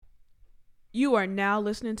You are now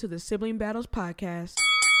listening to the Sibling Battles podcast.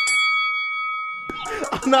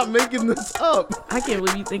 I'm not making this up. I can't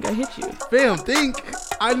believe you think I hit you. Fam, think.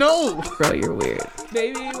 I know. Bro, you're weird.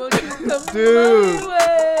 Baby, won't you come Dude. my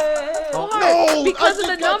way? Oh, Why? no. Because of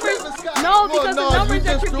the numbers. No, because the numbers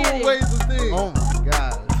that you're getting. Oh my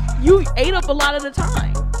God. You ate up a lot of the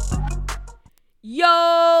time.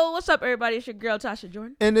 Yo, what's up, everybody? It's your girl, Tasha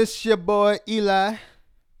Jordan. And it's your boy, Eli.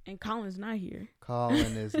 And Colin's not here.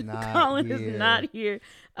 Colin is not Colin here. is not here.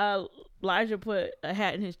 Elijah put a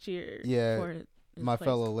hat in his chair. Yeah, for his my place.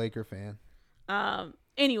 fellow Laker fan.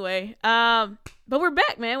 Anyway, but we're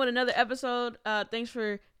back, man, with another episode. Thanks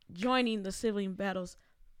for joining the Sibling Battles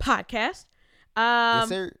podcast. Yes,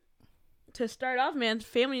 sir. To start off, man,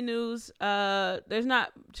 family news. There's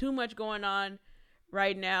not too much going on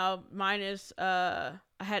right now. Minus, I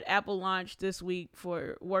had Apple launch this week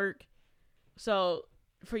for work. So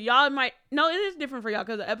for y'all, it is different for y'all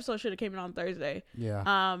because the episode should have came in on Thursday.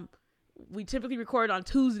 Yeah. We typically record on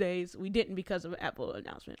Tuesdays. We didn't because of an Apple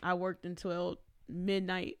announcement. I worked until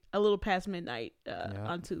midnight, a little past midnight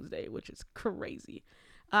on Tuesday, which is crazy.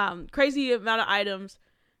 Crazy amount of items.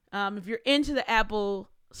 If you're into the Apple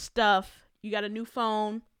stuff, you got a new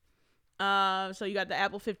phone. So you got the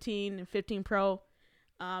Apple 15 and 15 Pro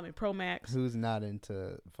and Pro Max. Who's not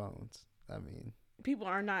into phones? I mean, people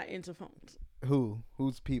are not into phones.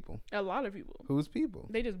 Who's people? A lot of people. Who's people?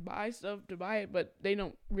 They just buy stuff to buy it, but they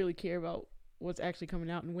don't really care about what's actually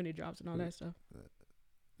coming out and when it drops and all that stuff.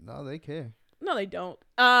 No, they care. No, they don't.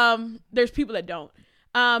 There's people that don't.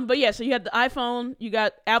 But yeah, so you have the iPhone, you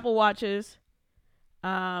got Apple Watches.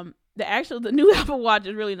 The new Apple Watch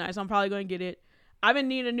is really nice. I'm probably going to get it. I've been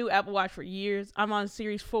needing a new Apple Watch for years. I'm on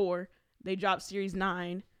Series 4. They dropped Series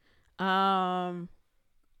 9. What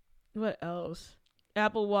else?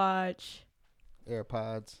 Apple Watch.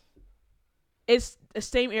 AirPods. It's the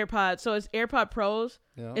same AirPods. So it's AirPod Pros.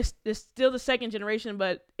 Yeah. It's still the second generation,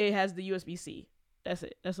 but it has the USB-C. That's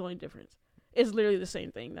it. That's the only difference. It's literally the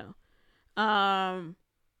same thing though. I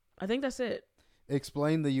think that's it.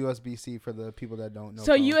 Explain the USB-C for the people that don't know.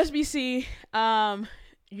 So phones. USB-C,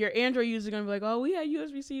 your Android user is gonna be like, oh, we had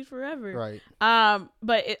USB-Cs forever. Right.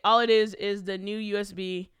 But all it is the new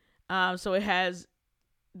USB. So it has,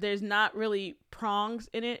 there's not really prongs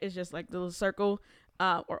in it. It's just like the little circle,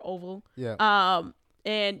 or oval. Yeah.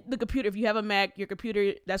 And the computer, if you have a Mac, your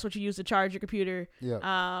computer, that's what you use to charge your computer.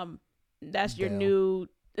 Yeah. That's your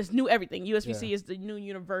it's new everything. USB-C is the new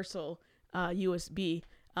universal USB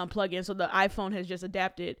plug-in. So the iPhone has just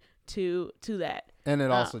adapted to that. And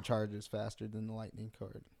it also charges faster than the Lightning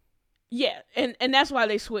cord. Yeah, and that's why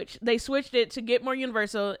they switched. They switched it to get more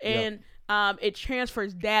universal, and it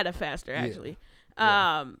transfers data faster, actually.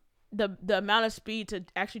 Yeah. The amount of speed to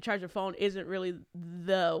actually charge your phone isn't really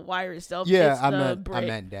the wire itself. Yeah, it's I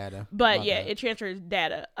meant data. But it transfers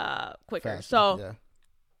data quicker. Faster, so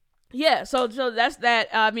yeah, so that's that.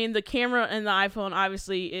 I mean, the camera in the iPhone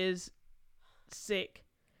obviously is sick.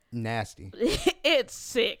 Nasty. It's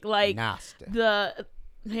sick. Like nasty. The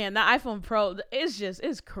iPhone Pro,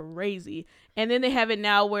 it's crazy. And then they have it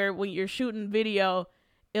now where when you're shooting video,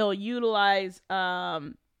 it'll utilize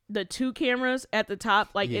the two cameras at the top,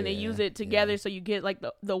 like, and they use it together, so you get like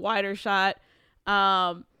the wider shot.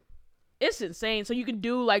 It's insane. So you can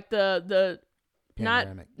do like the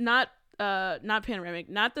panoramic. not panoramic,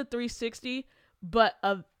 not the 360, but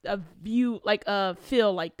a view, like a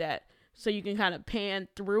feel like that. So you can kind of pan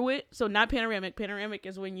through it. So not panoramic. Panoramic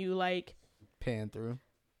is when you like pan through.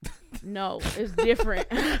 No, it's different.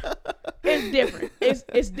 It's different.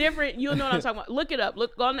 It's different. You'll know what I'm talking about. Look it up.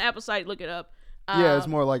 Go on the Apple site. Look it up. Yeah, it's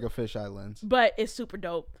more like a fisheye lens. But it's super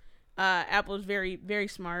dope. Apple is very, very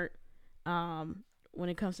smart when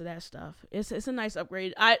it comes to that stuff. It's a nice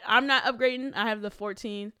upgrade. I'm not upgrading. I have the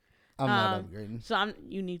 14. I'm not upgrading. So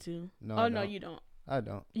you need to. No, no, you don't. I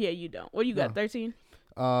don't. Yeah, you don't. What do you got? 13?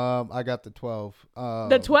 I got the 12.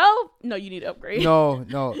 The 12? No, you need to upgrade.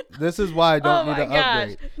 No. This is why I don't need to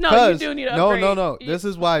upgrade. No, you do need to upgrade. No. This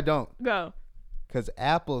is why I don't. Go. Because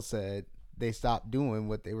Apple said they stopped doing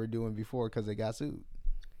what they were doing before because they got sued.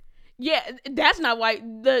 Yeah, that's not why.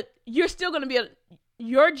 You're still going to be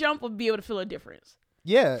your jump will be able to feel a difference.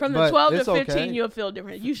 Yeah, from the 12 to 15, okay. You'll feel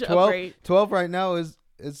different. You should upgrade. 12 right now is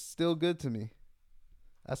still good to me.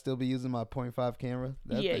 I still be using my 0.5 camera.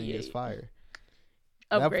 That thing is fire.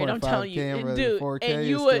 Upgrade, I'm telling you, camera, dude. 4K and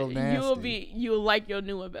you will like your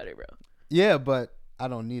new one better, bro. Yeah, but I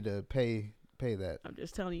don't need to pay that. I'm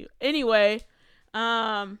just telling you. Anyway,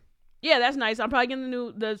 yeah, that's nice. I'm probably getting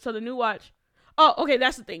the new watch. Oh, okay,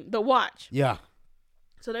 that's the thing. The watch. Yeah.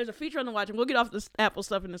 So there's a feature on the watch, and we'll get off this Apple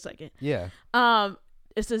stuff in a second. Yeah.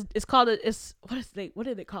 what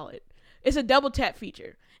did they call it? It's a double tap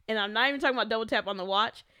feature. And I'm not even talking about double tap on the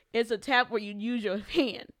watch. It's a tap where you use your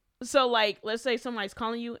hand. So, like, let's say somebody's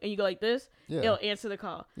calling you and you go like this, it'll answer the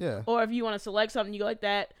call. Yeah. Or if you want to select something, you go like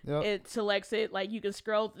that, it selects it. Like, you can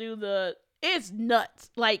scroll through it's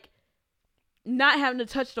nuts. Like, not having to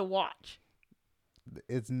touch the watch.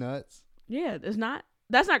 It's nuts. Yeah, that's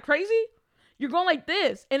not crazy? You're going like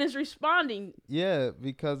this, and it's responding. Yeah,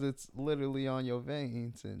 because it's literally on your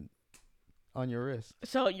veins and on your wrist.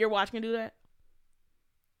 So your watch can do that?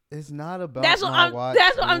 It's not about that's what I'm watch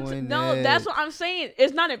that's what I'm doing no it. That's what I'm saying.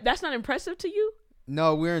 That's not impressive to you?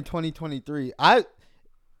 No, we're in 2023.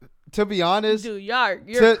 To be honest, dude,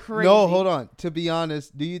 you're crazy. No, hold on. To be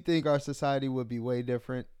honest, do you think our society would be way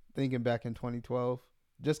different thinking back in 2012?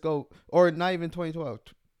 Just go, or not even 2012,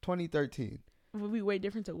 2013. Would be way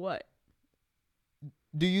different to what?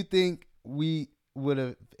 Do you think we would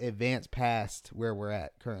have advanced past where we're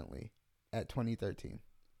at currently at 2013?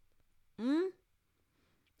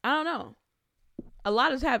 I don't know. A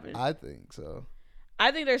lot has happened. I think so. I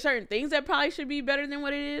think there's certain things that probably should be better than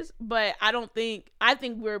what it is, but I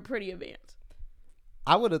think we're pretty advanced.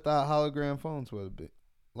 I would have thought hologram phones would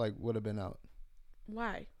have been out.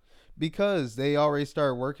 Why? Because they already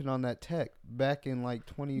started working on that tech back in like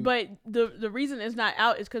 20. But the reason it's not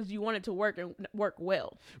out is because you want it to work and work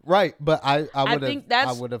well. Right, but I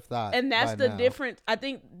would have thought. And that's the difference. I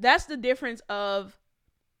think that's the difference of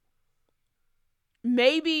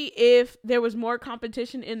maybe if there was more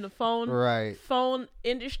competition in the phone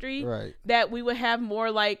industry, that we would have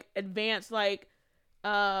more like advanced like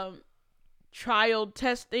trial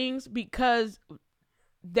test things, because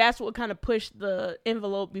that's what kind of pushed the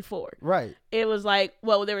envelope before. Right. It was like,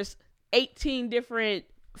 well, there was 18 different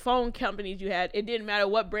phone companies you had. It didn't matter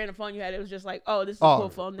what brand of phone you had. It was just like, oh, this is a cool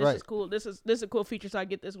phone. This is cool. This is a cool feature, so I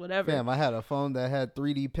get this, whatever. Fam, I had a phone that had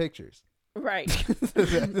 3D pictures. Right.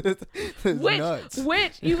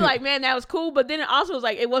 which you like, man, that was cool, but then it also was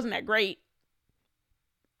like, it wasn't that great.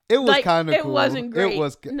 It was like, kind of cool. It wasn't great.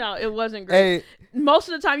 No, it wasn't great. Hey, most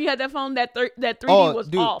of the time you had that phone, that 3D was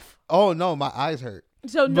off. Oh, no, my eyes hurt.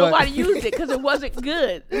 So nobody used it because it wasn't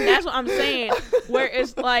good. And that's what I'm saying. Where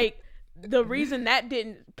it's like the reason that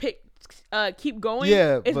didn't keep going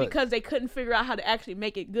is because they couldn't figure out how to actually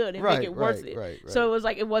make it good and make it worth it. Right. So it was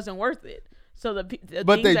like it wasn't worth it. So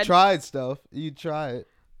but they tried stuff. You try it.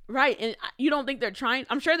 Right, and you don't think they're trying?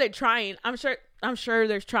 I'm sure they're trying. I'm sure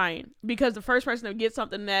they're trying, because the first person to get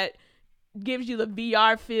something that gives you the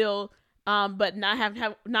VR feel, but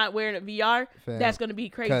not wearing a VR, that's going to be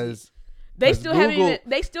crazy. They still haven't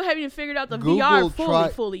even figured out the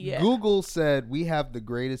VR fully yet. Google said we have the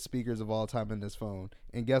greatest speakers of all time in this phone,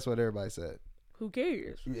 and guess what everybody said? Who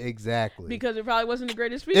cares? Exactly. Because it probably wasn't the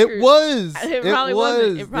greatest speakers. It was. It probably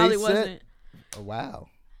wasn't. It probably wasn't. Oh, wow.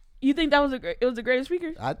 You think that was it was the greatest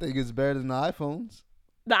speaker? I think it's better than the iPhones.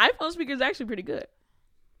 The iPhone speaker is actually pretty good.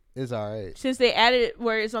 It's all right. Since they added it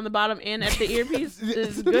where it's on the bottom and at the earpiece,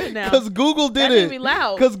 it's good now. Because Google did that it. Made me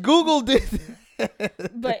loud. Because Google did it.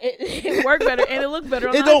 But it worked better, and it looked better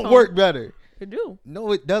on the iPhone. It don't work better. It do.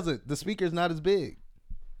 No, it doesn't. The speaker's not as big.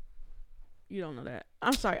 You don't know that.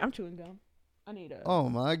 I'm sorry. I'm chewing gum. I need a... Oh,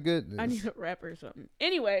 my goodness. I need a wrapper or something.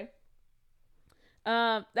 Anyway...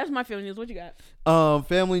 that's my family news. What you got?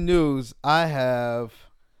 Family news. I have,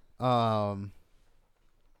 I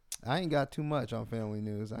ain't got too much on family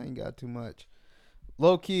news. I ain't got too much.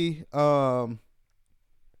 Low key, yeah,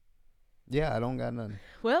 I don't got nothing.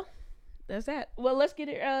 Well, that's that. Well, let's get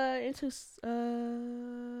it into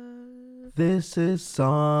This is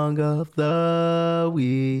Song of the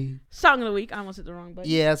Week. Song of the Week. I almost hit the wrong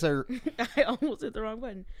button. Yeah, sir. I almost hit the wrong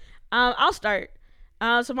button. I'll start.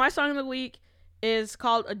 So my Song of the Week is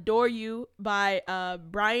called Adore You by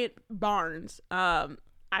Bryant Barnes. I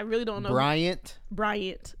really don't know. Bryant?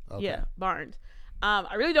 Bryant. Okay. Yeah, Barnes.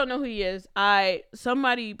 I really don't know who he is.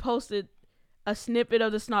 Somebody posted a snippet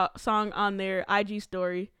of the song on their IG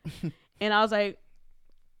story, and I was like,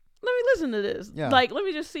 let me listen to this. Yeah. Like, let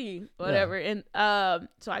me just see. Whatever. Yeah. And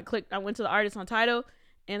so I went to the artist on Tidal,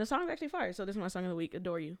 and the song's actually fire. So this is my Song of the Week,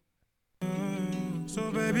 Adore You. So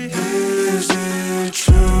baby, is it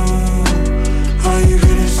true? Are you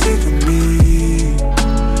gonna stick with me?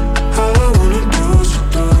 All I wanna do is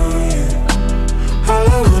adore you. All I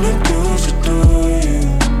wanna do is adore you.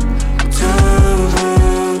 Tell the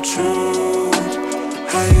truth.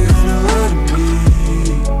 How you gonna lie to me?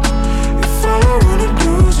 If all I wanna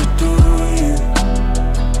do is adore you.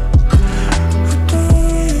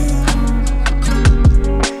 Adore you.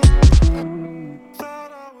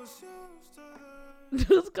 Thought I was used to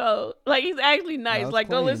Dude's cold. Like, he's actually nice. Like,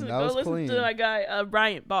 clean. go listen to my guy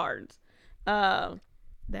Bryant Barnes.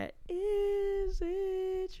 That is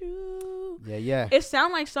it true? Yeah. It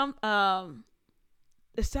sound like it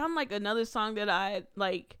sound like another song that I've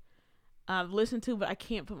listened to, but I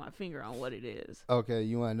can't put my finger on what it is. Okay,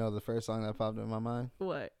 you want to know the first song that popped in my mind?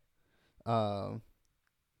 What? Dun,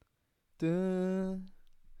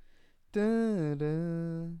 dun,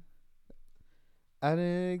 dun. I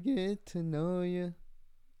didn't get to know you.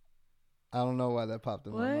 I don't know why that popped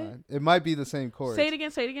in my mind. It might be the same chorus. Say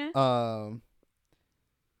it again.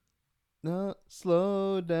 No,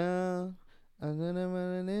 slow down. I'm gonna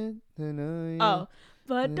run to know you. Oh,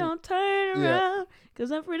 but don't turn around, cause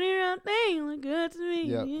that pretty round thing look good to me.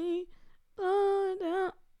 Yep. Slow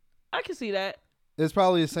down. I can see that. It's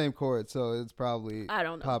probably the same chord, so it's probably I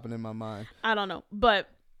don't know. popping in my mind. I don't know, but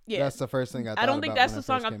yeah, that's the first thing I thought I don't think about that's when the it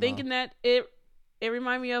song first I'm came thinking on. that it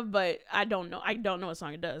remind me of, but I don't know. I don't know what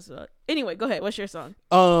song it does. So. Anyway, go ahead. What's your song?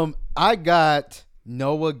 I got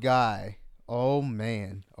Noah Guy. Oh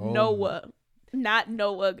man. Noah, not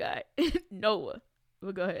Noah guy. Noah.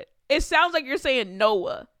 But go ahead. It sounds like you're saying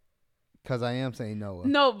Noah. Cause I am saying Noah.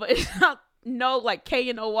 No, but it's not like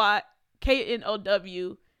KNOWA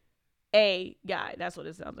guy. That's what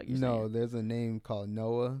it sounds like you're saying. No, there's a name called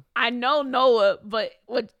Noah. I know Noah, but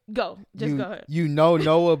go ahead. You know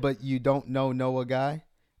Noah, but you don't know Noah Guy.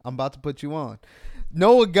 I'm about to put you on.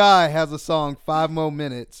 Noah Guy has a song 5 more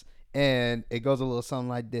minutes, and it goes a little something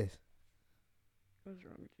like this. What's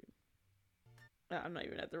wrong with you? I'm not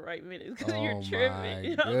even at the right minute because you're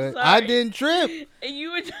tripping. My I'm good. sorry. I didn't trip. And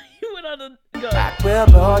you went on the go. We're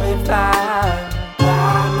both in fine.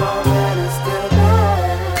 5 more minutes till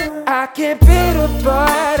then. I can't be the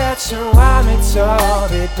boy that you want me to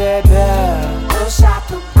be, baby. Push out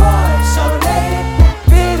the boy, so late.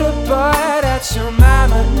 Be the boy that your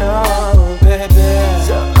mama know, baby.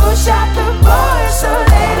 So push out the boy, so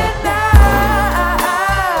late at night.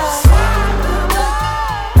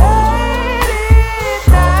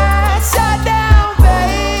 Shut down,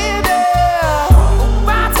 baby.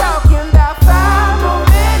 I'm talking about 5 more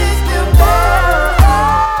minutes till then.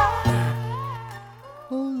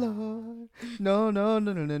 Oh Lord, no,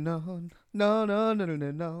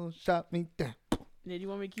 shot me down. Did you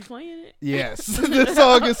want me to keep playing it? Yes, this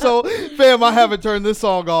song is so fam. I haven't turned this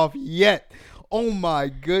song off yet. Oh my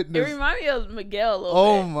It goodness. reminded me of Miguel a little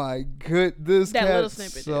Oh bit. my good, this That little cat's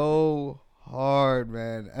snippet so hard,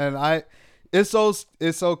 man. And it's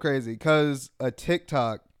so crazy because a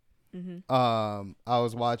TikTok, I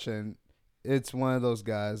was watching. It's one of those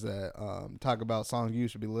guys that talk about songs you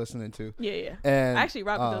should be listening to. Yeah. And I actually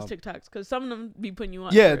rock with those TikToks because some of them be putting you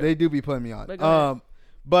on. yeah, for they real. do be putting me on. But go ahead.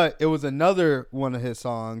 But it was another one of his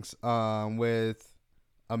songs with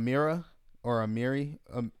Amira or Amiri,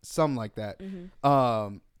 something like that.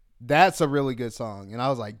 That's a really good song. And I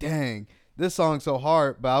was like, dang, this song's so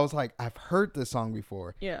hard. But I was like, I've heard this song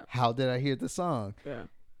before. Yeah. How did I hear this song? Yeah.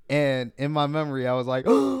 And in my memory, I was like,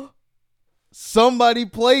 oh, somebody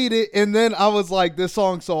played it. And then I was like, this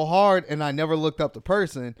song's so hard. And I never looked up the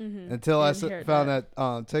person until I Didn't hear found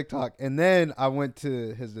that TikTok. And then I went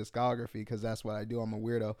to his discography because that's what I do. I'm a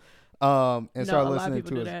weirdo. And started a lot of listening people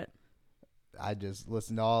to do his. that. I just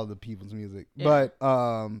listen to all the people's music. Yeah. But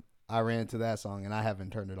I ran to that song and I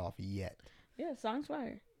haven't turned it off yet. Yeah, song's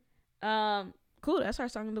fire. Cool. That's our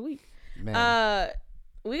song of the week. Man,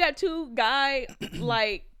 We got two guy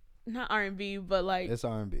like not R&B, but like it's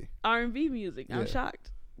R&B. R&B music. I'm Yeah.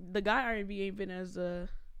 shocked. The guy R&B ain't been as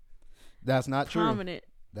That's not true. prominent.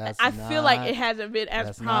 That's I feel like it not- hasn't been as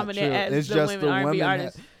that's not prominent true. as It's the just women the R&B women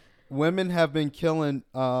artists. Women have been killing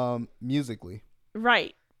musically.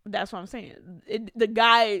 Right. That's what I'm saying. The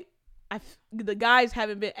guys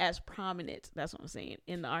haven't been as prominent. That's what I'm saying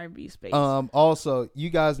in the R&B space. Also, you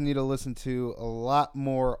guys need to listen to a lot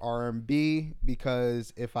more R&B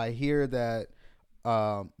because if I hear that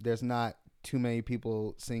there's not too many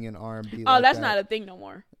people singing R&B. oh, like that's that, not a thing no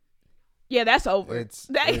more. Yeah, that's over. It's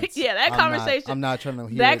that I'm conversation. I'm not trying to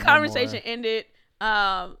hear that it no conversation more. ended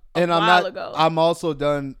a And while ago. I'm also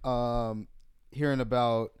done hearing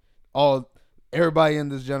about everybody in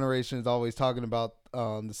this generation is always talking about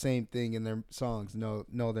the same thing in their songs. No,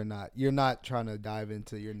 they're not. You're not trying to dive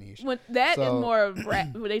into your niche. When that is So- more of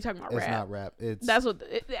rap. When they talking about It's rap, not rap. It's that's what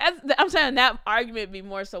I'm saying. That argument be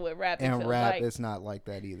more so with rap. It and feels rap. like. It's not like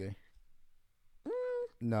that either.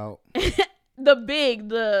 No,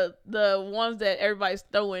 the ones that everybody's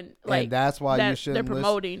throwing like and that's why that you shouldn't they're listen.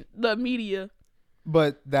 promoting the media.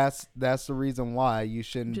 But that's the reason why you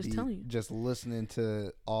shouldn't Just telling you. be just listening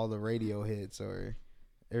to all the radio hits or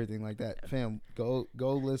everything like that. Fam, go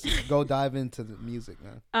listen, go dive into the music,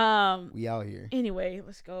 man. We out here. Anyway,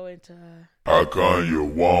 let's go into. How come you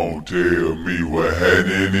won't tell me what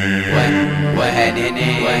happening?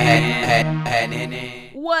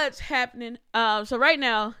 What's happening? So right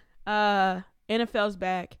now, NFL's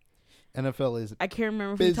back. NFL is. I can't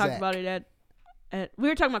remember if we talked about it at. We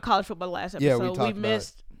were talking about college football last episode. Yeah, we talked about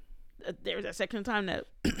missed. There was that section of time that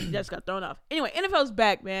just got thrown off. Anyway, NFL's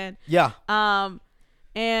back, man. Yeah.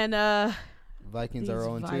 And Vikings are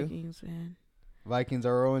 0-2. Vikings, man. Vikings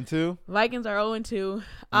are 0-2. Vikings are 0-2.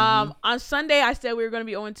 On Sunday, I said we were going to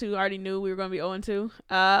be 0-2. I already knew we were going to be 0-2.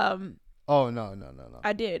 Oh no.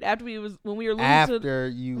 I did. When we were losing. After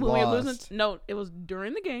you lost. We were losing. No, it was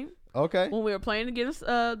during the game. Okay. When we were playing against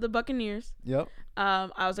the Buccaneers. Yep.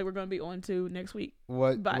 I was like, we're going to be 0-2 next week.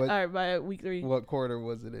 By week 3. What quarter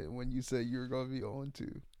was it in when you said you were going to be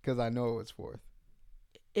 0-2? Because I know it was fourth.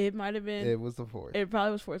 It might have been. It was the fourth. It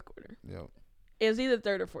probably was fourth quarter. Yep. It was either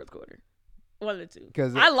third or fourth quarter. One of the two.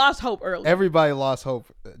 Because I lost hope early. Everybody lost hope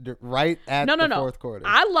right at the fourth quarter.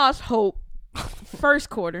 I lost hope first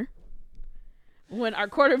quarter when our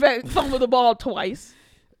quarterback fumbled the ball twice.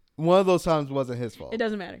 One of those times wasn't his fault. It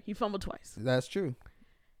doesn't matter. He fumbled twice. That's true.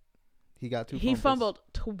 He got 2 fumbles. He fumbled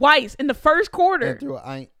twice in the first quarter.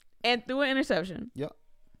 And threw an interception. Yep.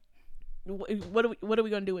 What are we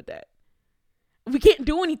going to do with that? We can't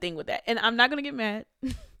do anything with that. And I'm not going to get mad.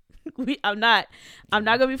 I'm not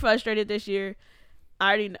going to be frustrated this year.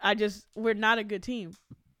 We're not a good team.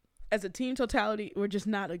 As a team totality, we're just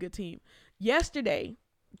not a good team. Yesterday,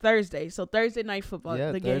 Thursday night football.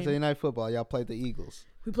 Yeah, Thursday night football. Y'all played the Eagles.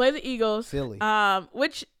 We played the Eagles. Philly.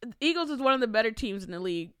 Which Eagles is one of the better teams in the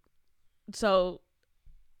league. So,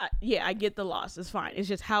 I get the loss. It's fine. It's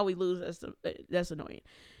just how we lose that's annoying.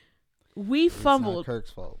 It's not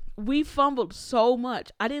Kirk's fault. We fumbled so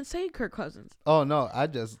much. I didn't say Kirk Cousins. Oh no,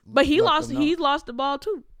 But he lost. He lost the ball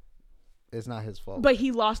too. It's not his fault. But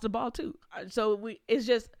he lost the ball too. So it's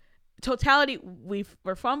just totality.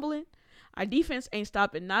 We're fumbling. Our defense ain't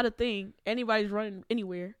stopping. Not a thing. Anybody's running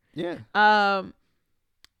anywhere. Yeah.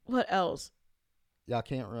 What else? Y'all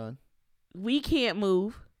can't run. We can't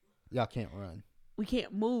move. Y'all can't run. We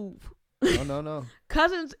can't move. No.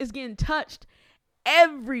 Cousins is getting touched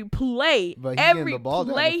every play. But every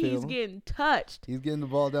play he's getting touched. He's getting the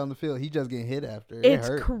ball down the field. He just getting hit after. It's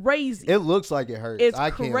crazy. It looks like it hurts. It's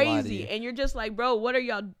I can't crazy. Lie to you. And you're just like, bro, what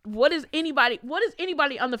is anybody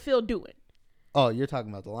on the field doing? Oh, you're talking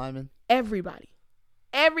about the linemen? Everybody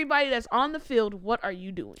that's on the field, what are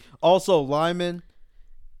you doing? Also, linemen,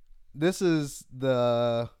 this is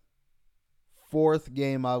the 4th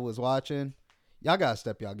game I was watching. Y'all gotta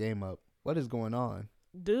step y'all game up. What is going on?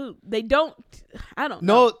 Dude, they don't. I don't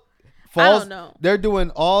know. No, I don't know. They're doing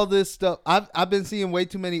all this stuff. I've been seeing way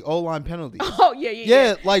too many O-line penalties. Oh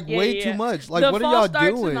yeah. Way too much. Like, the what are y'all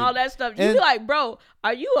doing? And all that stuff. You be like, bro,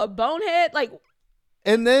 are you a bonehead? Like,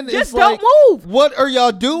 and then just it's like, don't move. What are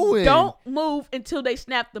y'all doing? Don't move until they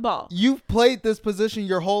snap the ball. You've played this position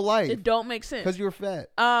your whole life. It don't make sense because you're fat.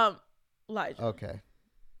 Elijah. Okay,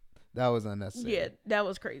 that was unnecessary. Yeah, that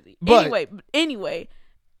was crazy. But, anyway,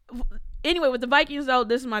 with the Vikings though,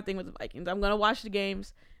 this is my thing with the Vikings. I'm gonna watch the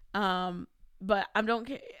games, but I don't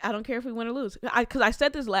care if we win or lose. Because I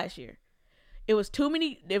said this last year. It was too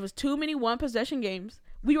many 1 possession games.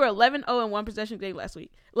 We were 11-0 in 1 possession game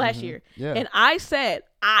last year. Yeah. And I said,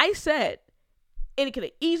 and it could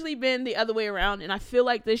have easily been the other way around. And I feel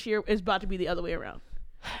like this year is about to be the other way around.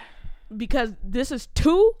 Because this is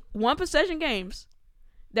 2 1 possession games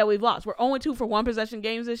that we've lost. We're 0-2 for 1 possession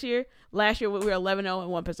games this year. Last year we were 11-0 in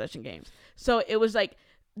 1 possession games. So it was like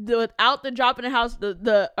without the drop in the house,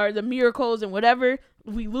 the miracles and whatever,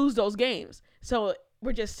 we lose those games. So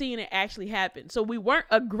we're just seeing it actually happen. So we weren't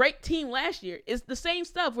a great team last year. It's the same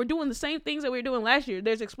stuff. We're doing the same things that we were doing last year.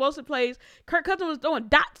 There's explosive plays. Kirk Cousins was throwing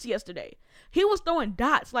dots yesterday. He was throwing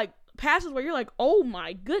dots, like passes where you're like, oh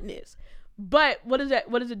my goodness. But what does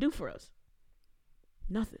it do for us?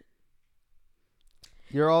 Nothing.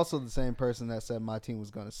 You're also the same person that said my team was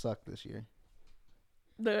going to suck this year.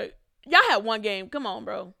 Y'all had 1 game. Come on,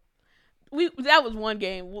 bro. That was 1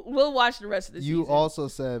 game. We'll watch the rest of the season. You also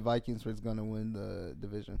said Vikings was going to win the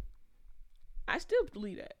division. I still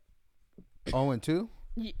believe that. 0-2?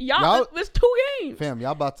 Y'all, it's 2 games. Fam,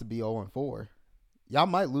 y'all about to be 0-4. Y'all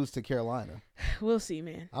might lose to Carolina. We'll see,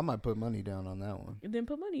 man. I might put money down on that one. Then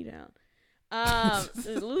put money down.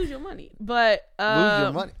 Lose your money. But lose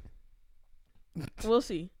your money. We'll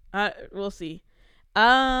see. We'll see.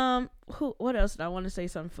 What else did I want to say?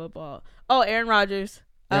 Some football. Oh, Aaron Rodgers.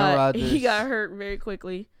 He got hurt very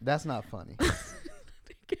quickly. That's not funny.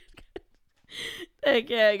 That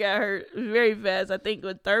guy got hurt very fast. I think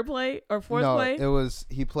with third play or fourth play. No, it was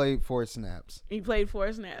he played 4 snaps. He played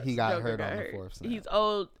 4 snaps. He got hurt on the 4th snap. He's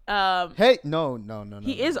old. Hey, no.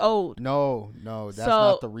 He is old. No, that's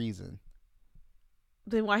not the reason.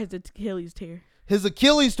 Then why his Achilles tear? His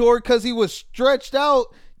Achilles tore because he was stretched out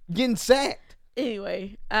getting sacked.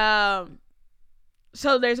 Anyway,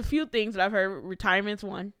 so there's a few things that I've heard. Retirement's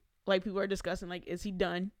one. Like people are discussing, like, is he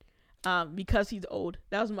done? Because he's old.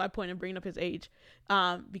 That was my point in bringing up his age.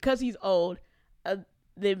 Because he's old,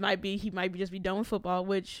 he might just be done with football,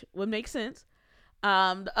 which would make sense.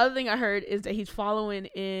 The other thing I heard is that he's following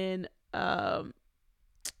in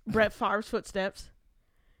Brett Favre's footsteps.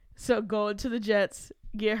 So going to the Jets,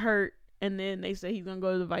 get hurt, and then they say he's gonna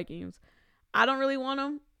go to the Vikings. I don't really want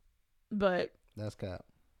him, but that's cap.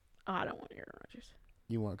 I don't want Aaron Rodgers.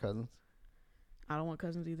 You want Cousins? I don't want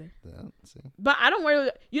Cousins either. Yeah, see. But I don't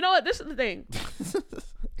really. You know what? This is the thing.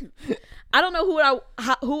 I don't know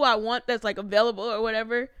who I want that's like available or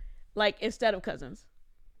whatever. Like instead of Cousins,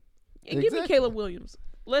 and give me Caleb Williams.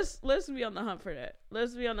 Let's be on the hunt for that.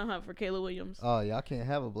 Let's be on the hunt for Caleb Williams. Oh, y'all can't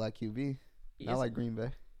have a black QB. Not like Green Bay.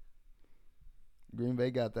 Green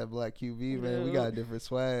Bay got that black QB, man. We got a different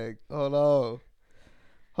swag. Hold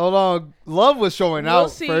on. Love was showing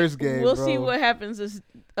out first game. We'll see what happens this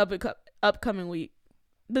upcoming week,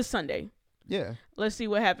 this Sunday. Yeah. Let's see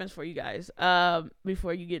what happens for you guys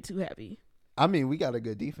before you get too happy. I mean, we got a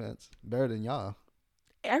good defense. Better than y'all.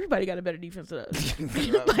 Everybody got a better defense than us. Dude,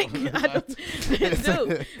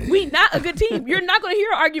 we not a good team. You're not going to hear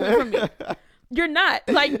an argument from me. You're not.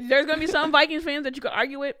 Like, there's going to be some Vikings fans that you can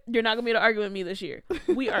argue with. You're not going to be able to argue with me this year.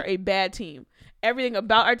 We are a bad team. Everything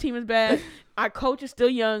about our team is bad. Our coach is still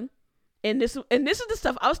young. And this is the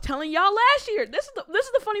stuff I was telling y'all last year. This is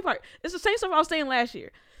the funny part. It's the same stuff I was saying last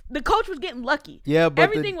year. The coach was getting lucky. Yeah,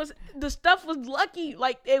 but the stuff was lucky.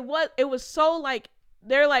 Like, it was so like,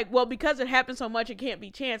 they're like, well, because it happened so much, it can't be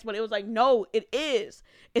chance. But it was like, no, it is.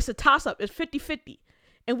 It's a toss-up. It's 50-50.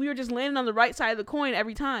 And we were just landing on the right side of the coin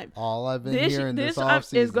every time. All I've been hearing this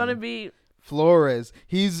offseason is going to be Flores.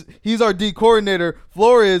 He's our D coordinator.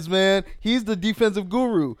 Flores, man, he's the defensive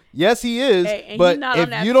guru. Yes, he is. Hey, but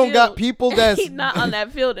if you don't got people that's he's not on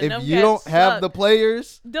that field, and if you don't have the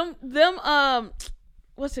players, them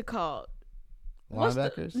what's it called?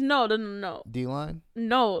 Linebackers? No. D-line?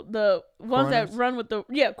 No, the ones that run with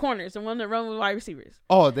corners, the ones that run with wide receivers.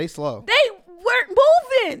 Oh, they slow. They weren't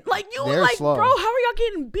moving. Like, you were like, slow. Bro, how are y'all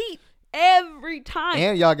getting beat every time?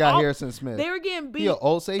 And y'all got Harrison Smith. They were getting beat. He an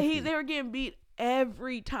old safety. They were getting beat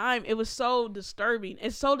every time. It was so disturbing.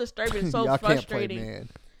 It's so disturbing, so frustrating. Can't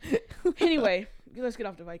play, man. Anyway, let's get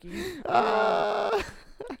off the Vikings.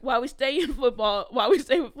 While we stay with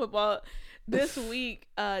football, this week,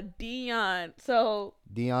 Deion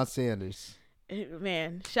Sanders.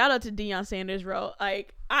 Man, shout out to Deion Sanders, bro.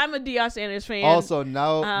 Like, I'm a Deion Sanders fan. Also,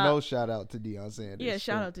 no shout out to Deion Sanders. Yeah,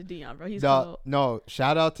 shout out to Deion, bro. He's cool. No,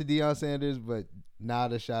 shout out to Deion Sanders, but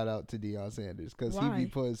not a shout out to Deion Sanders because he be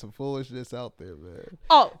putting some foolishness out there, man.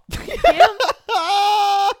 Oh, him?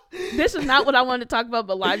 This is not what I wanted to talk about,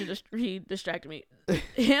 but Elijah he distracted me.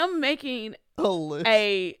 Him making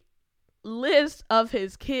a list of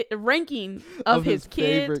his ranking of his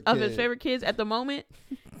favorite kids at the moment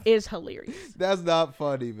is hilarious. That's not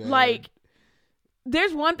funny, man. Like,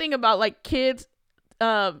 there's one thing about like kids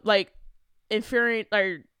like inferring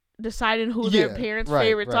or deciding who their parents'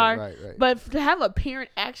 favorites are. Right. But to have a parent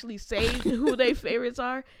actually say who their favorites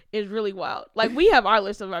are is really wild. Like, we have our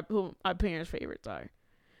list of who our parents' favorites are.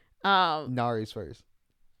 Nari's first.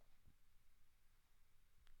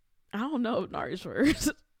 I don't know if Nari's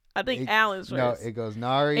first. I think Allen's first. No, it goes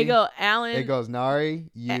Nari. It goes Allen. It goes Nari.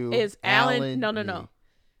 You. It's Allen. No.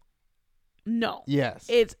 No. Yes.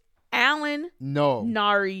 It's Allen. No.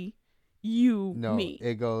 Nari. You. No. Me.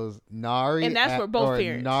 It goes Nari. And that's for both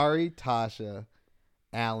parents. Nari, Tasha,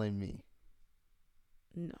 Allen, me.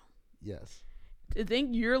 No. Yes. To think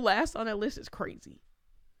you're last on that list is crazy.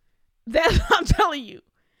 That's what I'm telling you.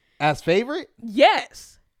 As favorite?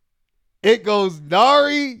 Yes. It goes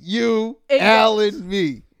Nari, you, Allen,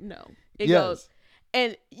 me. No. It goes.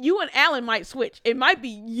 And you and Allen might switch. It might be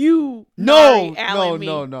you, Nari, Allen, me.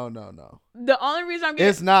 No. The only reason I'm getting...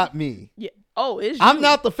 It's not me. Yeah. Oh, it's you. I'm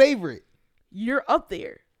not the favorite. You're up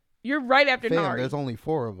there. You're right after Nari. There's only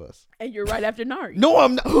 4 of us. And you're right after Nari. No,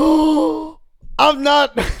 I'm not. I'm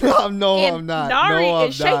not. I'm not. Nari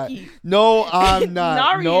is shaky. No, I'm not.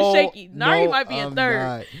 Nari is shaky. Nari might be in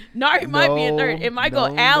third. Nari might be in third. It might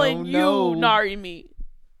go Allen, you, Nari, me.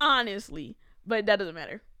 Honestly. But that doesn't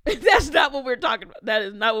matter. That's not what we're talking about. That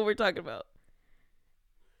is not what we're talking about.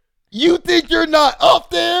 You think you're not up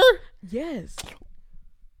there? Yes.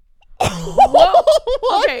 What?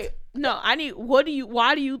 Okay, no, I need.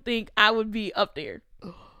 Why do you think I would be up there?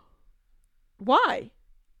 Why?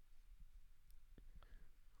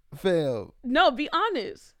 Phil. No, be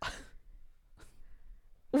honest.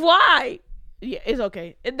 Why? Yeah, it's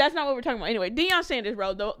okay. That's not what we're talking about. Anyway, Deion Sanders,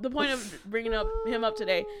 bro. The point of bringing him up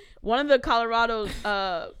today, one of the Colorado's,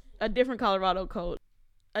 a different Colorado coach,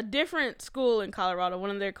 a different school in Colorado,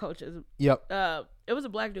 one of their coaches. Yep. It was a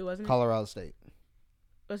black dude, wasn't it? Colorado State.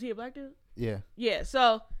 Was he a black dude? Yeah. Yeah.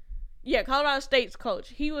 So, yeah, Colorado State's coach.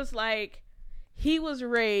 He was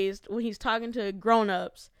raised when he's talking to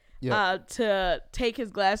grown-ups. Yep. To take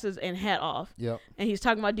his glasses and hat off. Yep. And he's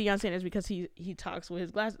talking about Deion Sanders because he talks with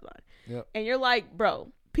his glasses on. Yep. And you're like,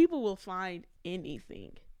 bro, people will find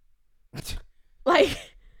anything. Like,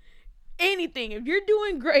 anything. If you're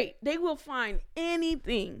doing great, they will find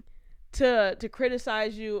anything to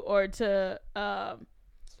criticize you or to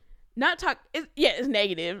not talk. It's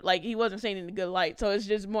negative. Like, he wasn't saying it in a good light. So it's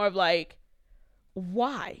just more of like,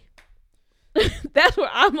 why? That's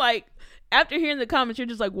where I'm like, after hearing the comments, you're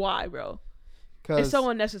just like, why, bro? It's so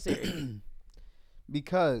unnecessary.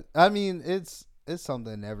 Because, I mean, it's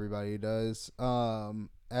something everybody does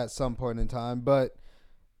at some point in time. But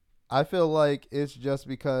I feel like it's just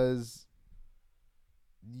because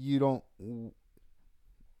you don't...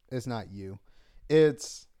 It's not you.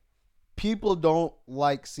 It's people don't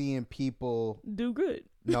like seeing people... do good.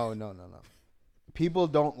 No. People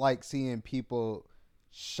don't like seeing people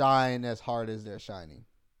shine as hard as they're shining.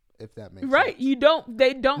 If that makes right. sense.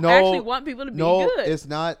 They don't actually want people to be good. No, it's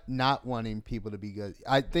not wanting people to be good.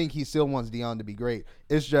 I think he still wants Deion to be great.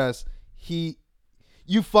 It's just I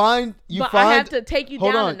have to take you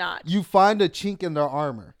down a notch. You find a chink in their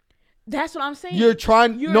armor. That's what I'm saying. You're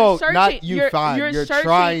trying. You're trying to find You're a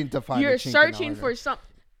chink You're in searching the for something.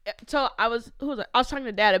 So I was talking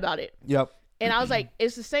to Dad about it. Yep. And I was like,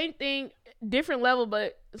 it's the same thing, different level,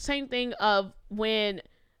 but same thing of when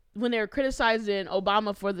they were criticizing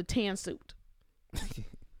Obama for the tan suit.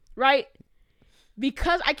 Right?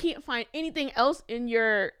 Because I can't find anything else in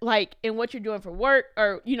your, like, in what you're doing for work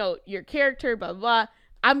or, you know, your character, blah, blah, blah.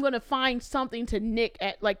 I'm going to find something to nick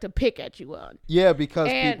at, like, to pick at you on. Yeah, because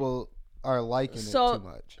people are liking it too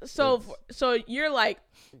much. So you're like,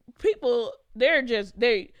 people,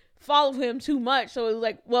 they follow him too much. So it's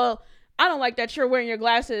like, well, I don't like that you're wearing your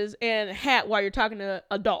glasses and hat while you're talking to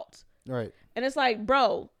adults. Right. And it's like,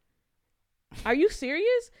 bro, are you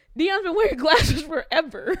serious? Deion's been wearing glasses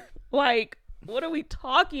forever. Like, what are we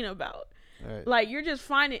talking about? Right. Like, you're just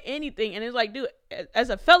finding anything. And it's like, dude,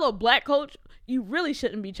 as a fellow black coach, you really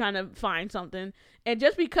shouldn't be trying to find something. And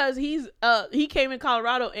just because he came in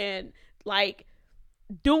Colorado and, like,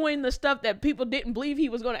 doing the stuff that people didn't believe he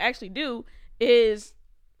was going to actually do is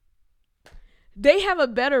they have a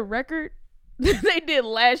better record than they did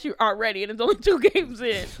last year already. And it's only 2 games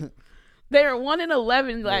in. They were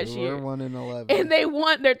 1-11 last year. They were 1-11. And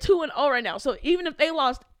they're 2-0 right now. So even if they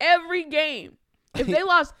lost every game, for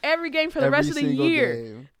the rest of the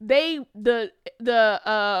year, game. the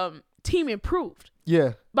team improved.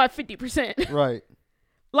 Yeah. By 50%. Right.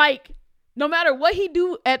 Like, no matter what he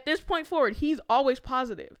do at this point forward, he's always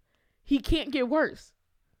positive. He can't get worse.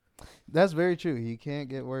 That's very true. He can't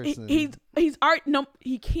get worse. He can't.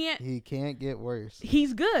 He can't get worse.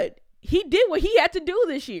 He's good. He did what he had to do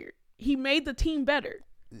this year. He made the team better.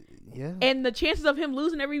 Yeah. And the chances of him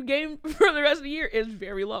losing every game for the rest of the year is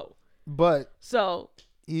very low. But so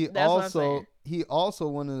he also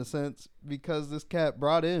won in a sense because this cat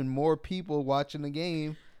brought in more people watching the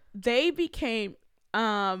game. They became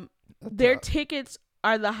their tickets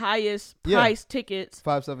are the highest price tickets.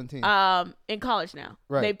 $5.17. In college now.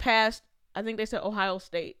 Right. They passed, I think they said Ohio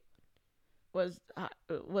State was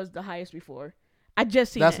the highest before. I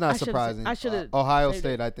just seen That's it. not surprising. I should have. Ohio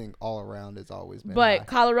State, I think, all around has always been. But high.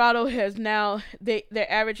 Colorado has now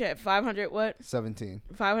they're average at $517.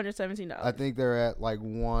 I think they're at like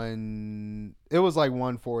it was like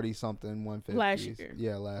 140 something, 150 last year.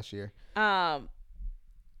 Yeah, last year.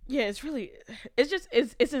 Yeah,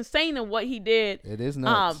 it's insane in what he did. It is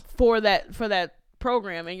nuts. For that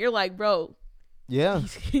program, and you're like, bro. Yeah.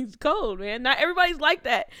 He's cold, man. Not everybody's like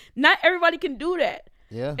that. Not everybody can do that.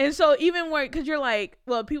 Yeah. And so even because you're like,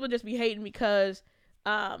 well, people just be hating because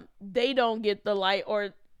they don't get the light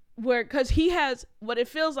because he has, what it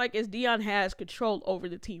feels like is Deion has control over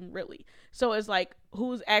the team, really. So it's like,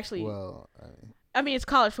 who's actually, I mean, it's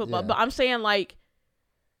college football, but I'm saying like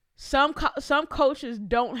some coaches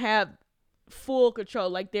don't have full control.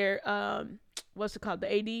 Like they're, what's it called?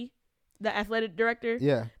 The AD, the athletic director.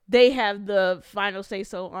 Yeah. They have the final say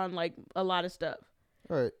so on like a lot of stuff.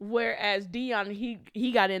 Right. Whereas Deion,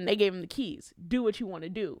 he got in, they gave him the keys. Do what you want to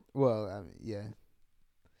do. Well, I mean, yeah.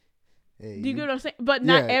 Hey, Do you get what I'm saying? But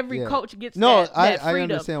not every coach gets that freedom. I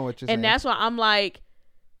understand what you're saying. And that's why I'm like,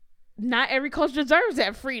 not every coach deserves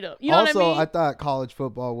that freedom. You know what I mean? Also, I thought college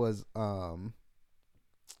football was, and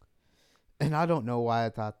I don't know why I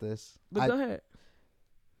thought this. But go ahead.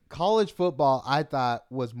 College football, I thought,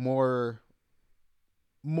 was more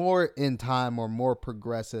in time or more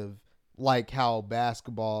progressive, like how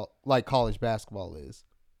college basketball is.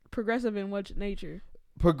 Progressive in what nature?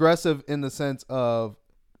 Progressive in the sense of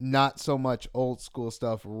not so much old school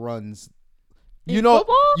stuff runs.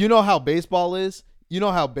 Football? You know how baseball is? You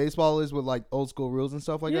know how baseball is with like old school rules and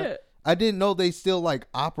stuff like that? I didn't know they still like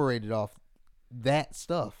operated off that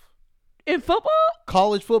stuff. In football?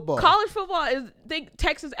 College football. College football is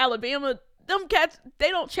Texas, Alabama. Them cats, they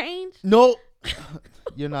don't change. No.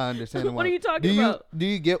 You're not understanding what are you talking about? Do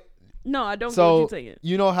you get? No, I don't get what you're saying.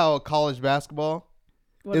 You know how college basketball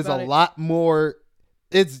is a it? lot more.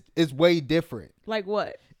 It's way different. Like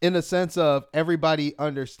what? In the sense of everybody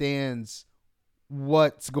understands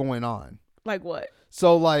what's going on. Like what?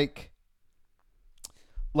 So like,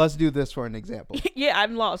 let's do this for an example. Yeah,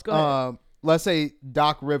 I'm lost. Go ahead. Let's say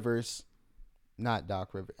Doc Rivers. Not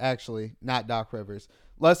Doc Rivers. Actually, not Doc Rivers.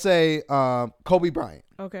 Let's say Kobe Bryant.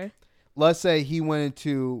 Okay. Let's say he went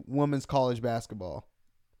into women's college basketball.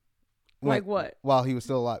 Like what? While he was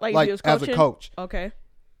still alive. Like he was as a coach. Okay.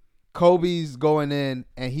 Kobe's going in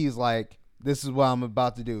and he's like, this is what I'm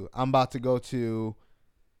about to do. I'm about to go to,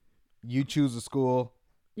 you choose a school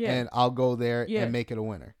and I'll go there and make it a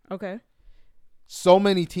winner. Okay. So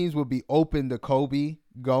many teams would be open to Kobe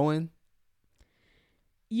going.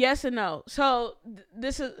 Yes and no. So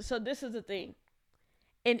this is the thing.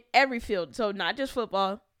 In every field, so not just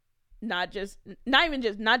football, not just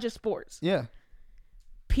sports. Yeah.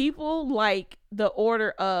 People like the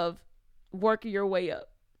order of working your way up.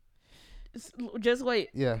 Just wait.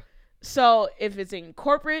 Yeah. So if it's in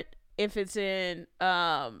corporate, if it's in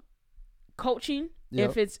coaching,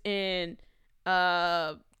 if it's in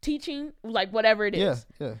teaching, like whatever it is,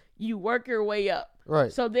 you work your way up.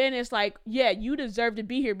 Right. So then it's like, yeah, you deserve to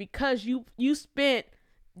be here because you spent.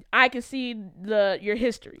 I can see your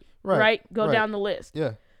history. Right. Go down the list.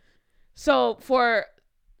 Yeah. So for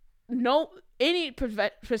any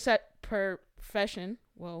profession,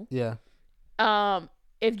 well, yeah.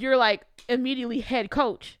 If you're like immediately head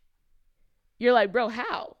coach, you're like, bro,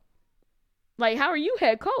 how? Like, how are you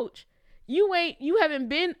head coach? You haven't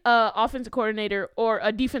been a offensive coordinator or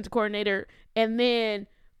a defensive coordinator and then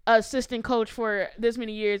assistant coach for this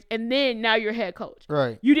many years and then now you're head coach.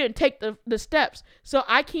 Right. You didn't take the steps. So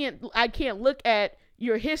I can't look at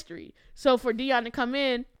your history. So for Deion to come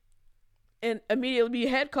in and immediately be a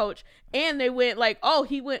head coach, and they went like, oh,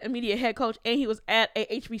 he went immediate head coach and he was at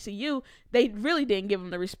a HBCU, they really didn't give him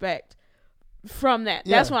the respect from that.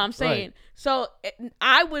 Yeah, that's what I'm saying. right. So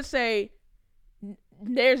I would say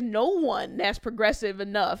there's no one that's progressive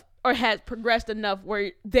enough or has progressed enough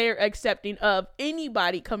where they're accepting of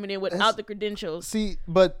anybody coming in without the credentials. See,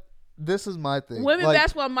 but this is my thing. Women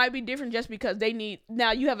basketball might be different just because they need,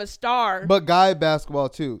 now you have a star. But guy basketball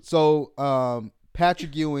too. So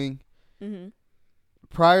Patrick Ewing, mm-hmm.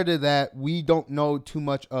 prior to that, we don't know too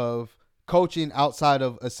much of coaching outside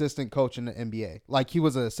of assistant coach in the NBA. Like he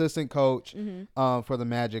was an assistant coach mm-hmm. For the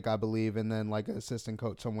Magic, I believe, and then like an assistant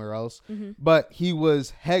coach somewhere else. Mm-hmm. But he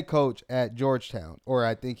was head coach at Georgetown, or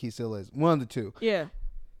I think he still is. One of the two. Yeah.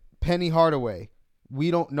 Penny Hardaway.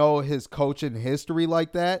 We don't know his coaching history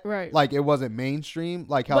like that. Right. Like it wasn't mainstream,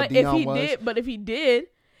 like how Deion was. But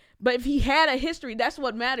if he had a history, that's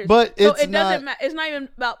what matters. But so it doesn't matter. It's not even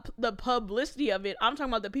about the publicity of it. I'm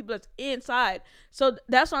talking about the people that's inside. So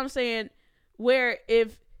that's what I'm saying. Where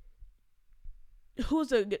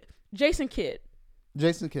Jason Kidd,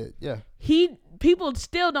 yeah. People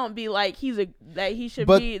still don't be like that he should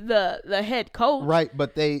be the head coach. Right,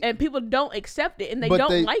 but and people don't accept it and they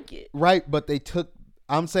don't like it. Right, but they took,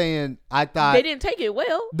 I'm saying, I thought they didn't take it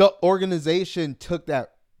well. The organization took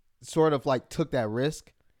that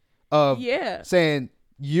risk of saying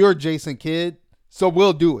you're Jason Kidd, so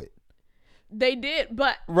we'll do it. They did,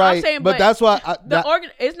 but right. I'm saying, but that's why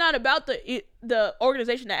it's not about the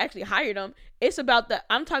organization that actually hired them. It's about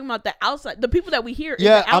I'm talking about the outside, the people that we hear.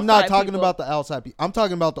 Yeah, I'm not talking about the outside people. I'm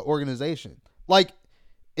talking about the organization. Like,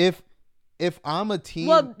 if I'm a team,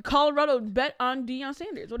 well, Colorado bet on Deion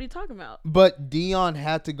Sanders. What are you talking about? But Deion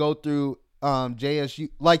had to go through JSU.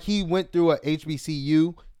 Like he went through a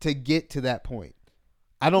HBCU to get to that point.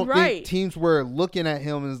 I don't think teams were looking at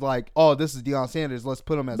him and like, oh, this is Deion Sanders. Let's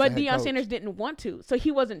put him as. But the head Deion coach. Sanders didn't want to, so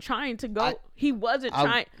he wasn't trying to go. He wasn't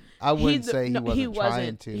trying. I wouldn't say he wasn't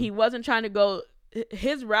trying to. He wasn't trying to go.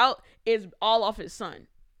 His route is all off his son.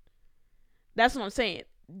 That's what I'm saying.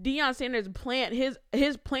 Deion Sanders' plan,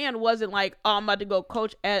 his plan wasn't like, oh, I'm about to go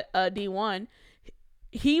coach at D1.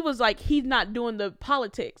 He was like, he's not doing the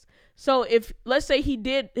politics. So if let's say he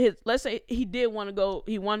did want to go,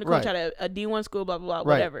 he wanted to coach at a D1 school, blah blah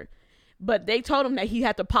blah, whatever. But they told him that he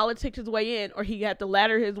had to politics his way in, or he had to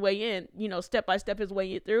ladder his way in, step by step his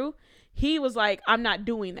way through. He was like, I'm not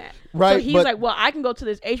doing that. Right. So he's like, well, I can go to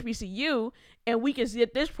this HBCU and we can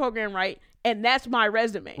get this program right, and that's my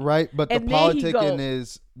resume. Right, but the politicking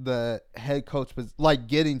is the head coach, like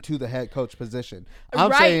getting to the head coach position.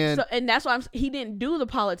 I'm saying, and that's why he didn't do the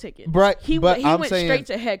politicking. Right, he went straight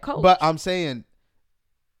to head coach. But I'm saying,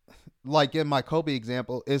 like in my Kobe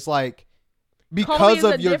example, it's like because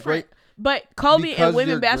of your great. But Kobe and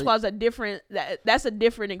women basketball is a different. That's a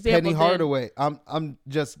different example. Penny Hardaway. I'm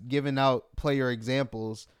just giving out player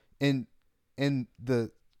examples in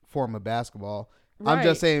the form of basketball. Right. I'm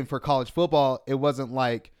just saying for college football, it wasn't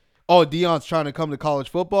like, oh, Deion's trying to come to college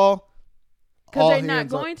football. Because they're not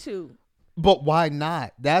going to. But why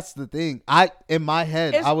not? That's the thing. In my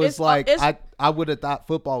head, I was like, I would have thought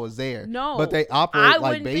football was there. No. But they operate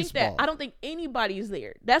like baseball. Think that. I don't think anybody's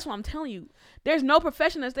there. That's what I'm telling you. There's no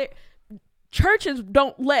profession that's there. Churches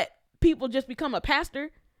don't let people just become a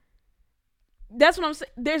pastor. That's what I'm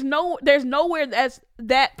saying. There's nowhere that's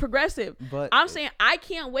that progressive. But I'm saying I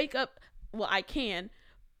can't wake up. Well, I can,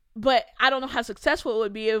 but I don't know how successful it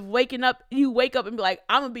would be if you wake up and be like,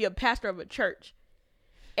 I'm gonna be a pastor of a church.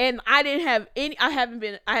 And I didn't have any. I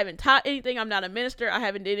haven't taught anything. I'm not a minister. I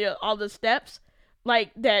haven't did all the steps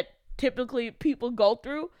like that typically people go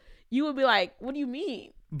through. You would be like, what do you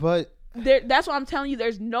mean? But that's what I'm telling you.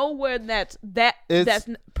 There's nowhere that's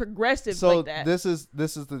progressive so like that. This is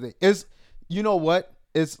the thing. You know what?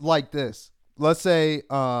 It's like this. Let's say.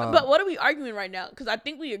 But what are we arguing right now? Because I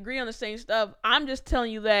think we agree on the same stuff. I'm just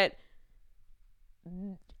telling you that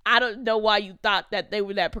I don't know why you thought that they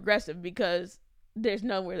were that progressive, because there's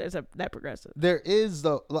nowhere that's that progressive. There is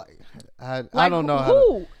though. I don't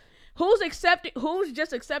know who's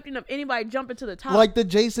just accepting of anybody jumping to the top. Like the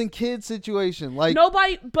Jason Kidd situation. Like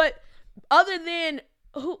nobody, but other than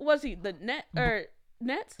who was he? The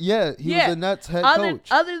Nets? Yeah, he was the Nets head coach.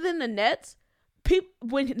 Other than the Nets,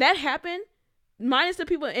 when that happened, minus the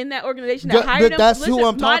people in that organization that hired him. That's who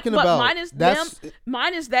I'm talking about.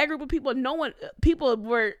 Minus that group of people,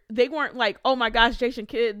 they weren't like, oh my gosh, Jason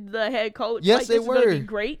Kidd, the head coach. Yes, like, they were. This is going to be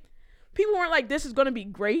great. People weren't like, this is going to be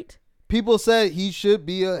great. People said he should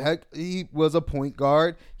be he was a point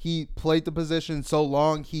guard. He played the position so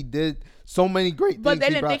long. He did so many great things. But they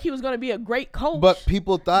didn't think he was going to be a great coach. But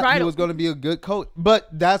people thought he was going to be a good coach. But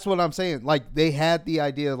that's what I'm saying. Like, they had the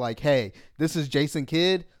idea like, hey, this is Jason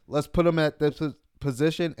Kidd. Let's put him at this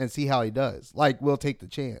position and see how he does. Like, we'll take the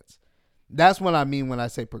chance. That's what I mean when I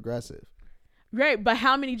say progressive. Right, but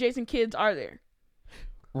how many Jason Kidds are there?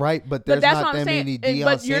 Right, but there's not that many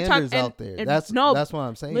Deion Sanders out there. That's what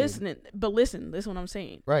I'm saying. Listen what I'm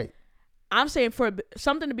saying. Right. I'm saying for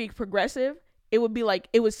something to be progressive, it would be like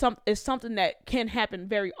it's something that can happen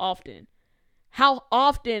very often. How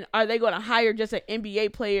often are they going to hire just an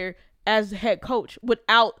NBA player as head coach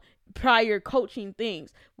without prior coaching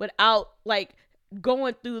things, without like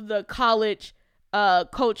going through the college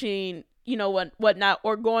coaching, whatnot,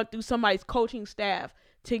 or going through somebody's coaching staff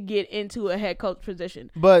to get into a head coach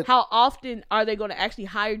position? But how often are they going to actually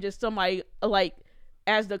hire just somebody like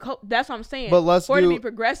as the coach? That's what I'm saying. But to be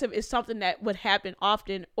progressive is something that would happen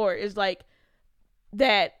often, or is like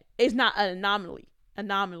that is not an anomaly.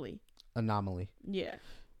 Yeah.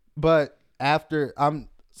 But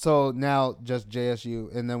so now just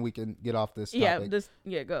JSU, and then we can get off this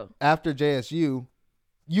topic. Go. After JSU,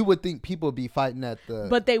 you would think people would be fighting at the...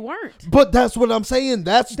 But they weren't. But that's what I'm saying.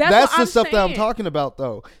 That's the stuff that I'm talking about,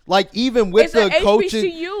 though. Like, even with the coaching...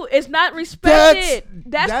 HBCU. It's not respected.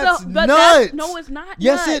 That's nuts. No, it's not.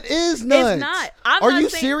 Yes, it is nuts. It's not. Are you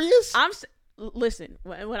serious? Listen,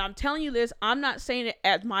 when I'm telling you this, I'm not saying it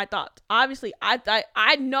as my thoughts. Obviously, I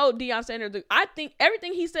know Deion Sanders. I think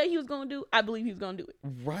everything he said he was going to do, I believe he's going to do it.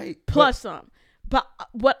 Right. Plus some. But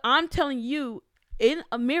what I'm telling you, in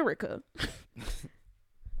America...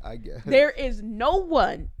 I guess there is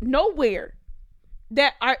nowhere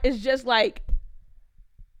that is just like,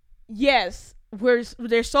 yes,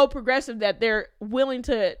 they're so progressive that they're willing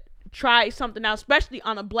to try something out, especially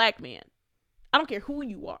on a black man. I don't care who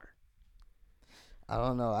you are. I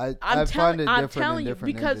don't know. I find it different in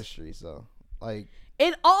different industries, though. Like,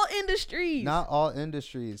 in all industries, not all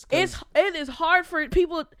industries. It is hard for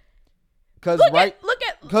people.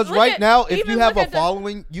 Because right now, if you have a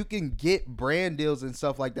following, you can get brand deals and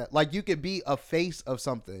stuff like that. Like you could be a face of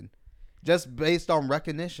something just based on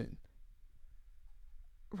recognition.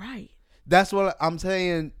 Right. That's what I'm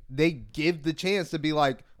saying. They give the chance to be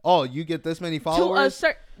like, oh, you get this many followers.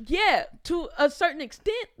 To a certain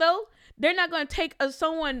extent, though, they're not going to take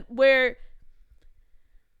someone where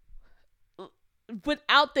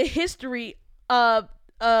without the history of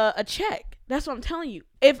a check. That's what I'm telling you.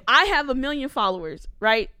 If I have 1 million followers,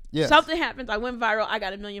 right? Yes. Something happens, I went viral, I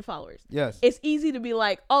got 1 million followers. Yes. It's easy to be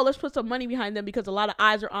like, oh, let's put some money behind them because a lot of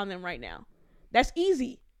eyes are on them right now. That's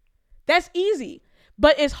easy.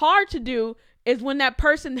 But it's hard to do is when that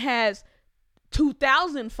person has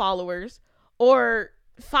 2,000 followers or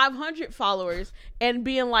 500 followers and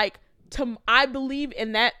being like, I believe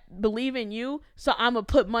in you, so I'm going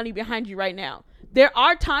to put money behind you right now. There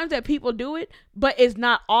are times that people do it, but it's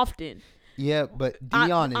not often. Yeah, but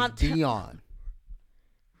Dion is Dion.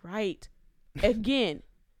 Right. Again,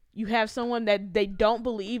 you have someone that they don't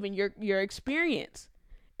believe in your experience.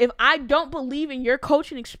 If I don't believe in your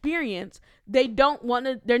coaching experience, they're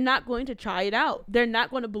not going to try it out. They're not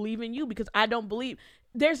going to believe in you because I don't believe.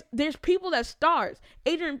 There's people that stars.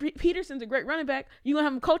 Adrian Peterson's a great running back. You going to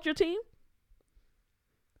have him coach your team?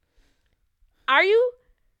 Are you?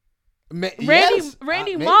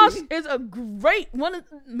 Randy Moss is a great one of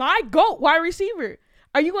my GOAT wide receiver.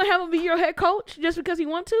 Are you going to have him be your head coach just because he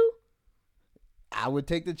wants to? I would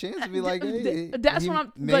take the chance to be like, hey, that's what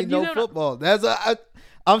I'm. Made no football.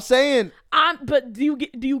 I'm saying. But do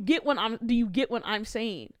you get what I'm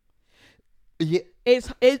saying? Yeah.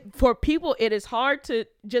 It's for people. It is hard to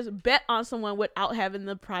just bet on someone without having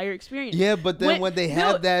the prior experience. Yeah, but then when they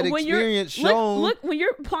have that experience shown, look when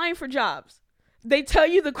you're applying for jobs, they tell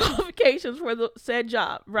you the qualifications for the said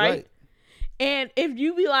job, right? And if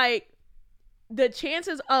you be like, the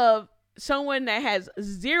chances of someone that has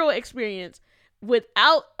zero experience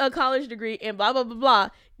without a college degree and blah blah blah blah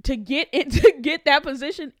to get that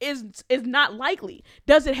position is not likely.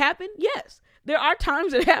 Does it happen? Yes. There are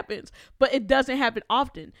times it happens, but it doesn't happen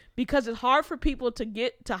often because it's hard for people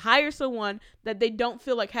to hire someone that they don't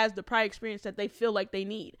feel like has the prior experience that they feel like they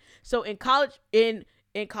need. So in college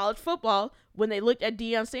football, when they looked at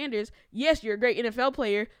Deion Sanders, yes, you're a great NFL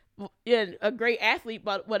player and a great athlete,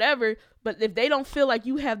 but whatever. But if they don't feel like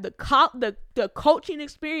you have the coaching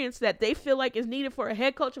experience that they feel like is needed for a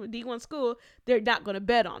head coach of a D1 school, they're not going to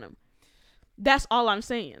bet on him. That's all I'm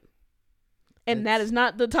saying. And that is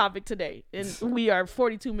not the topic today. And we are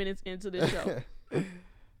 42 minutes into this show.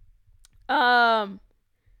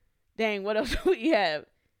 Dang, what else do we have?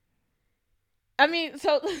 I mean,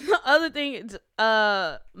 so the other thing is,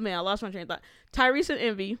 man, I lost my train of thought. Tyrese and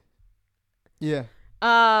Envy. Yeah.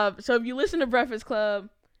 So if you listen to Breakfast Club,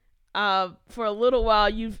 for a little while,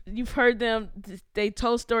 you've heard them. They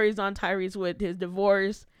told stories on Tyrese with his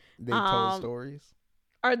divorce. They told stories.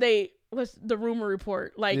 Are they? What's the rumor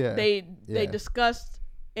report? Like they discussed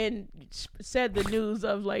and said the news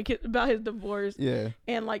of like about his divorce. Yeah.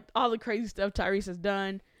 And like all the crazy stuff Tyrese has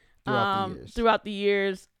done throughout the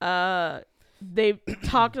years. They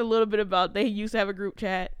talked a little bit about they used to have a group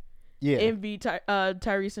chat. Yeah. Envy,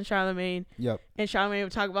 Tyrese and Charlamagne. Yep. And Charlamagne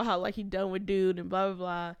would talk about how like he done with dude and blah blah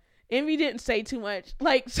blah. Envy didn't say too much.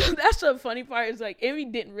 Like, so that's the funny part is like Envy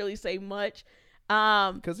didn't really say much.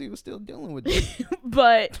 Because he was still dealing with it.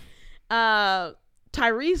 But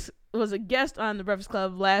Tyrese was a guest on the Breakfast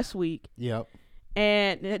Club last week. Yep.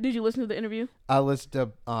 And did you listen to the interview? I listened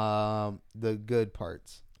to the good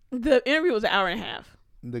parts. The interview was an hour and a half.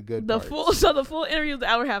 The parts. The full interview was an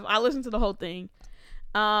hour and a half. I listened to the whole thing.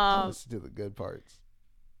 I listened to the good parts.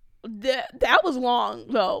 That was long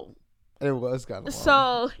though. It was kind of long.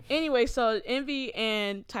 So anyway, Envy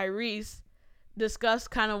and Tyrese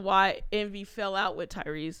discussed kind of why Envy fell out with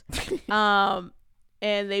Tyrese.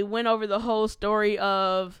 And they went over the whole story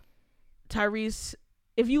of Tyrese.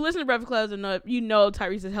 If you listen to Breakfast Club, you know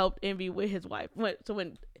Tyrese has helped Envy with his wife. So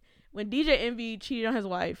when DJ Envy cheated on his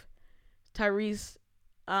wife, Tyrese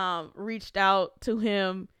reached out to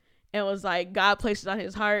him and was like, God placed it on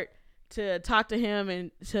his heart to talk to him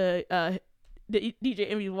and to DJ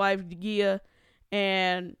Envy's wife, Gia,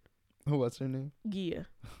 and what's her name? Gia.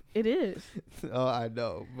 It is. Oh, I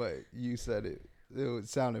know, but you said it. It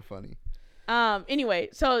sounded funny. Anyway,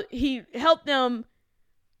 so he helped them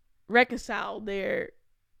reconcile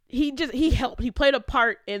he helped. He played a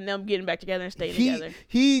part in them getting back together and staying together.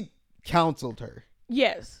 He counseled her.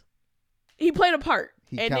 Yes. He played a part.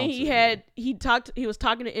 And then he was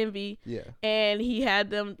talking to Envy. Yeah. And he had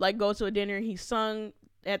them like go to a dinner. He sung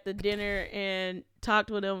at the dinner and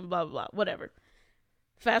talked with them, blah, blah, blah, whatever.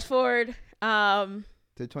 Fast forward,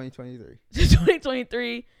 to to 2023. to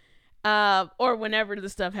 2023, or whenever the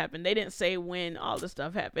stuff happened. They didn't say when all the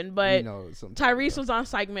stuff happened, but Tyrese was on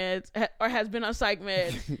psych meds or has been on psych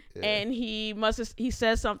meds, yeah. And he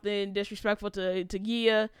said something disrespectful to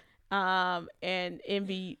Gia, and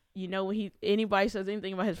Envy. You know, when anybody says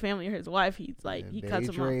anything about his family or his wife, he's like, he cuts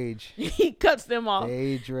them off. He cuts them off.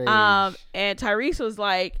 Rage. And Tyrese was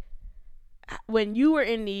like, when you were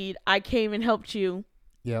in need, I came and helped you.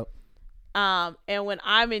 Yep. And when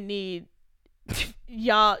I'm in need,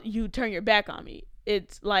 you turn your back on me.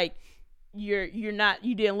 It's like you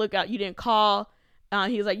didn't look out, you didn't call.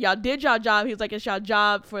 He was like, y'all did y'all job. He was like, it's y'all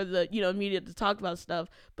job for the media to talk about stuff.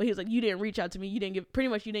 But he was like, you didn't reach out to me. You didn't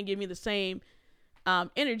give me the same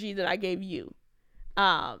energy that I gave you.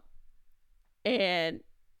 And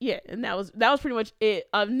yeah, and that was pretty much it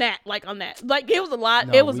on that. Like it was a lot.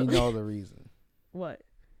 No, it was. We know the reason. What?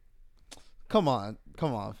 Come on,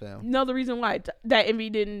 fam. No, the reason why that Envy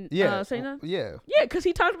didn't say nothing. Yeah, because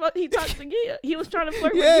he talked to Gia. He was trying to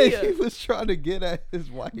flirt with Gia. He was trying to get at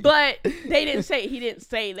his wife. But he didn't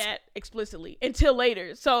say that explicitly until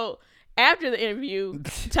later. So after the interview,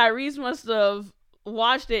 Tyrese must have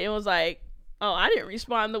watched it and was like, "Oh, I didn't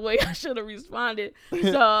respond the way I should have responded."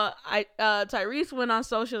 So Tyrese went on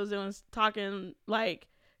socials and was talking like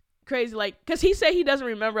crazy, like, because he said he doesn't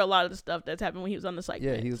remember a lot of the stuff that's happened when he was on the psych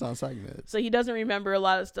meds. He was on psych meds. So he doesn't remember a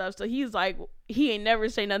lot of stuff. So he's like, he ain't never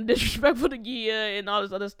say nothing disrespectful to Gia and all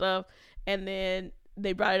this other stuff. And then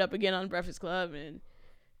they brought it up again on Breakfast Club, and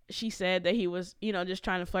she said that he was, just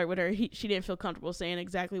trying to flirt with her. She didn't feel comfortable saying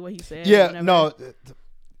exactly what he said. Yeah, no.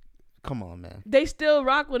 Come on, man. They still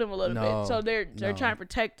rock with him a little bit. So they're trying to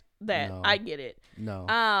protect that. No, I get it. No.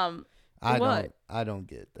 I don't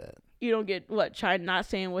get that. You don't get what? Try not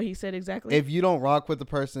saying what he said exactly. If you don't rock with the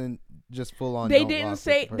person, just full on. They didn't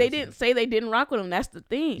say they didn't rock with him. That's the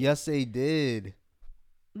thing. Yes, they did.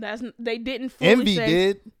 They didn't fully Envy say.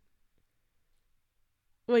 did.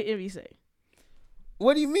 What Envy say?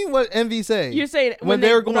 What do you mean? What Envy say? You're saying when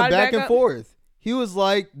they were going back and forth, he was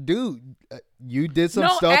like, "Dude, you did some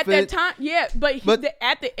stuff." At that time, yeah, but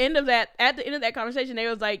at the end of that conversation, they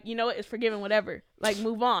was like, "You know what? It's forgiven. Whatever. Like,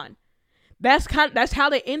 move on." That's how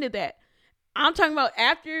they ended that. I'm talking about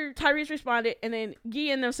after Tyrese responded, and then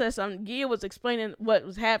Gia and them said something. Gia was explaining what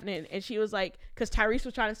was happening, and she was like, because Tyrese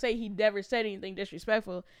was trying to say he never said anything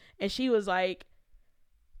disrespectful, and she was like,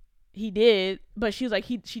 he did, but she was like,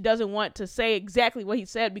 she doesn't want to say exactly what he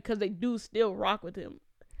said because they do still rock with him,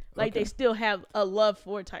 like they still have a love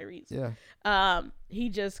for Tyrese. Yeah.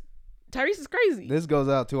 Tyrese is crazy. This goes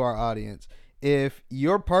out to our audience. If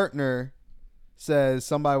your partner says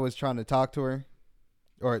somebody was trying to talk to her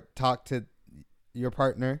or talk to your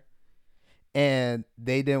partner and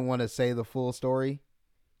they didn't want to say the full story,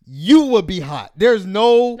 you would be hot.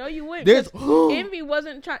 No, you wouldn't. Envy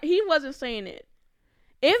wasn't trying. He wasn't saying it.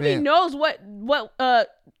 Envy knows what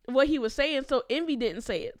he was saying, so Envy didn't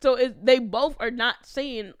say it. So they both are not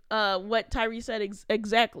saying what Tyrese said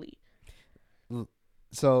exactly.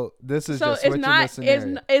 So this is just switching the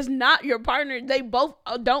scenario. It's not your partner. They both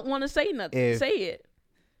don't want to say nothing. Say it.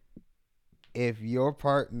 If your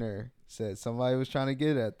partner said somebody was trying to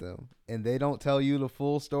get at them and they don't tell you the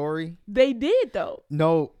full story, they did though.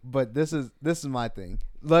 No, but this is my thing.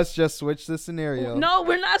 Let's just switch the scenario. No,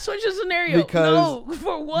 we're not switching scenario. Because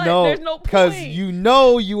for what? There's no point. Because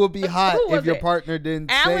you would be hot if your partner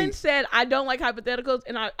didn't Alan said, I don't like hypotheticals,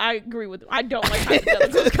 and I agree with him. I don't like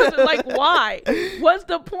hypotheticals. Because like, why? What's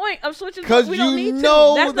the point of switching? Because we don't need to.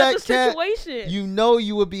 That's not the situation.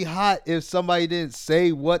 You would be hot if somebody didn't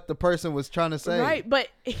say what the person was trying to say. Right, but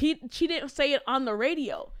she didn't say it on the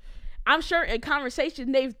radio. I'm sure in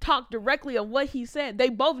conversation they've talked directly of what he said. They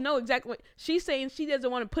both know exactly what she's saying. She doesn't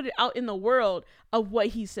want to put it out in the world of what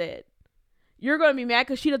he said. You're going to be mad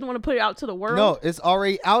because she doesn't want to put it out to the world. No, it's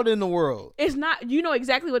already out in the world. It's not. You know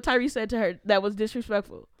exactly what Tyrese said to her that was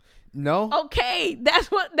disrespectful. No. Okay, that's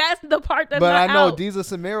the part that's but not I know out. Deeza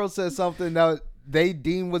Samero said something that they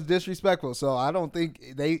deemed was disrespectful, so I don't think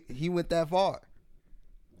he went that far.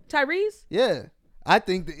 Tyrese? Yeah, I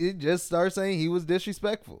think that it just started saying he was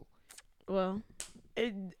disrespectful. Well,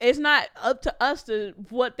 it's not up to us to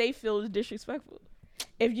what they feel is disrespectful.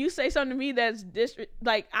 If you say something to me that's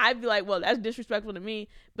I'd be like, well, that's disrespectful to me.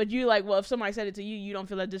 But you like, well, if somebody said it to you, you don't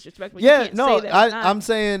feel that disrespectful. Yeah, you can't say that I'm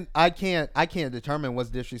saying I can't determine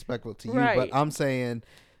what's disrespectful to you, right. But I'm saying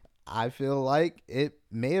I feel like it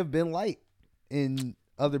may have been light in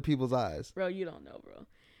other people's eyes. Bro, you don't know, bro.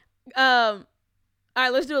 All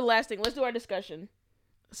right, let's do the last thing. Let's do our discussion.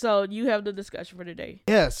 So you have the discussion for today.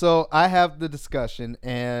 Yeah, so I have the discussion,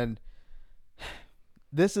 and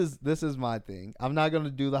this is my thing. I'm not going to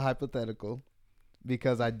do the hypothetical.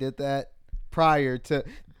 because I did that prior to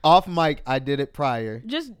off mic. I did it prior.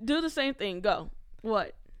 Just do the same thing. Go.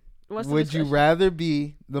 What? What's the Would you discussion? rather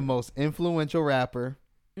be the most influential rapper,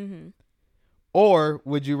 Mm-hmm. or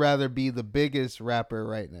would you rather be the biggest rapper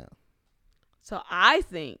right now? So I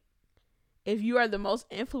think if you are the most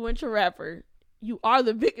influential rapper, you are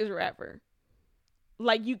the biggest rapper.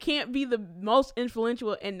 Like, you can't be the most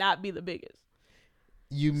influential and not be the biggest.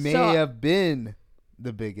 You may So- have been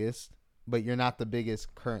the biggest, but you're not the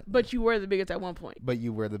biggest currently. But you were the biggest at one point. But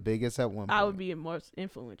you were the biggest at one point. I would be most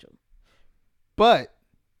influential. But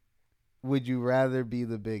would you rather be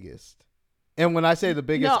the biggest? And when I say the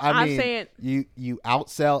biggest, No, I I'm mean saying- you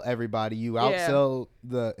outsell everybody. You Yeah. outsell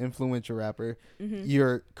the influential rapper. Mm-hmm.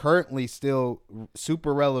 You're currently still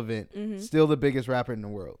super relevant, Mm-hmm. still the biggest rapper in the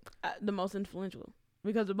world. The most influential.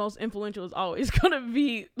 Because the most influential is always going to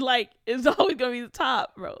be, like, it's always going to be the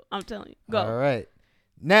top, bro. I'm telling you. Go. All right.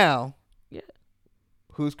 Now, Yeah.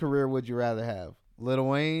 whose career would you rather have? Lil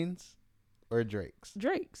Wayne's or Drake's?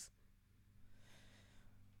 Drake's.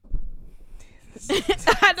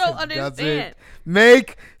 I don't Doesn't understand.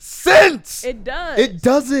 make sense. It does. It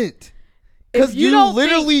doesn't. Because If you you don't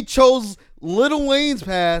literally chose Lil Wayne's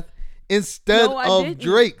path instead No, I of didn't.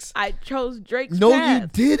 Drake's. I chose Drake's No,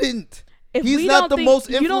 path. you didn't. If He's we not don't the think- most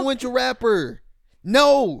you don't- influential rapper.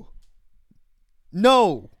 No.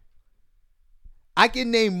 I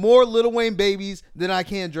can name more Lil Wayne babies than I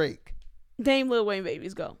can Drake. Name Lil Wayne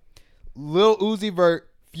babies. Go. Lil Uzi Vert,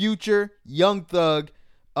 Future, Young Thug,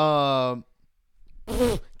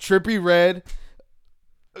 Trippie Redd.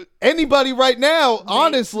 Anybody right now,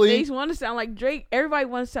 honestly. They want to sound like Drake. Everybody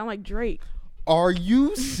wants to sound like Drake. Are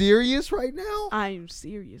you serious right now? I'm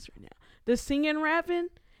serious right now. The singing, rapping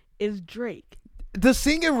is Drake. The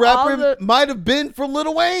singing rapper the- might have been from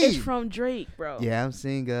Lil Wayne. It's from Drake, bro. Yeah, I'm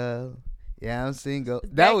single. Yeah, I'm single.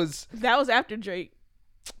 That was that was after Drake,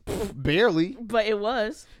 barely. but it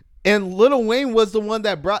was. And Lil Wayne was the one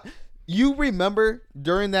that brought. You remember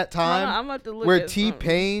during that time I'm about to look where at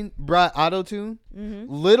T-Pain brought autotune? Mhm.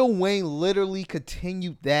 Lil Wayne literally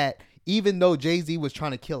continued that, even though Jay-Z was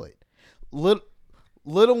trying to kill it. Lil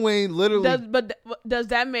Wayne literally. Does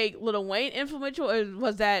that make Lil Wayne influential, or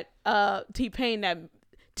was that T-Pain that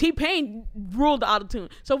T-Pain ruled the autotune?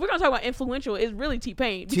 So if we're gonna talk about influential, it's really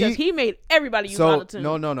T-Pain because he made everybody use autotune.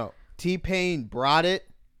 No. T-Pain brought it.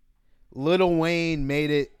 Lil Wayne made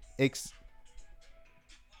it.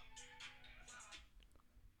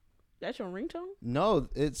 That's your ringtone? No,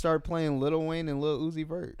 it started playing Lil Wayne and Lil Uzi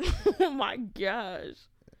Vert. Oh my gosh.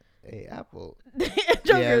 Hey, Apple.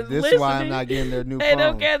 Joker's This is listening. why I'm not getting their new Hey,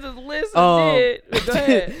 them phone. cats is listening. Go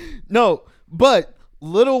ahead. No, but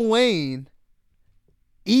Lil Wayne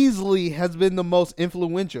easily has been the most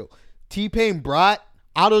influential. T-Pain brought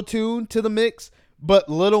autotune to the mix, but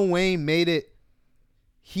Lil Wayne made it.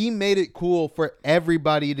 He made it cool for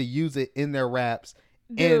everybody to use it in their raps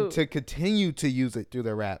and Dude. to continue to use it through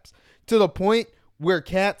their raps, to the point where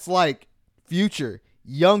cats like Future,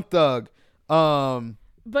 Young Thug,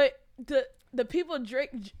 But the people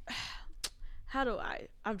Drake, how do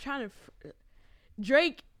I'm trying to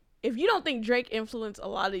Drake. If you don't think Drake influenced a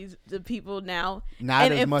lot of the people now, not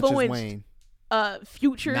and as much as influenced, Wayne.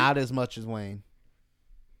 Future, Not as much as Wayne.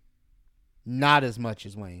 Not as much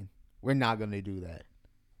as Wayne. We're not going to do that.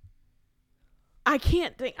 I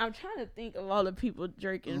can't think. I'm trying to think of all the people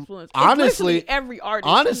Drake influenced. It's Honestly, literally every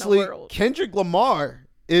artist in the world. Kendrick Lamar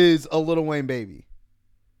is a Lil Wayne baby.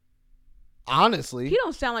 Honestly, He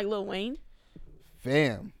don't sound like Lil Wayne.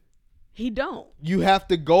 fam, He don't. you have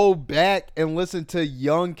to go back and listen to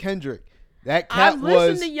Young Kendrick. That cat I've was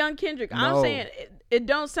listened to Young Kendrick. I'm No. saying it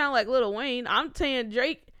don't sound like Lil Wayne. I'm saying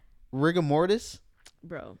Drake, rigor mortis.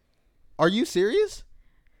 bro. Are you serious?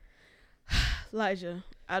 Elijah,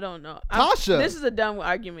 I don't know. Tasha. This is a dumb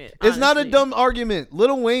argument. It's not a honestly. dumb argument.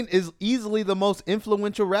 Lil Wayne is easily the most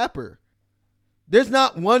influential rapper. There's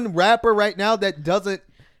not one rapper right now that doesn't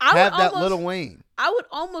I would have that almost- Lil Wayne. I would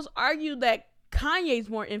almost argue that Kanye's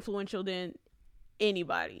more influential than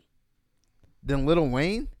anybody. Than Lil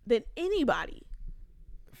Wayne? Than anybody.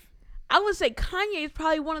 I would say Kanye is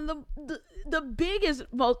probably one of the biggest,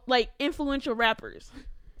 most like influential rappers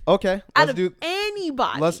Okay, out let's of do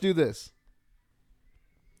anybody. let's do this.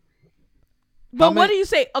 But how what many- do you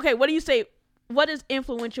say? Okay, what do you say? What does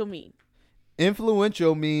influential mean?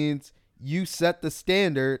 Influential means you set the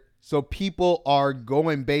standard, so people are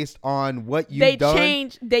going based on what you've done.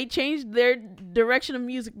 They changed their direction of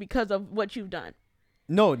music because of what you've done.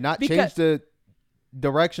 No, not Because- change the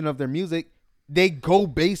direction of their music. They go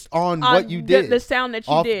based on what you did. The sound that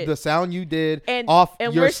you off did. the sound you did, and off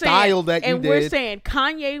and your we're style saying, that you and did. we're saying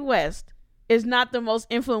Kanye West is not the most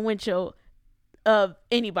influential of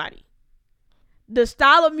anybody. The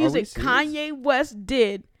style of music serious? Kanye West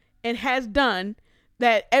did and has done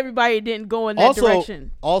that everybody didn't go in that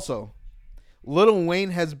direction. Also, Lil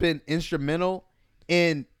Wayne has been instrumental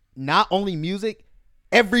in not only music,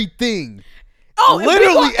 everything.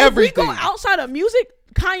 Literally everything. If we go outside of music,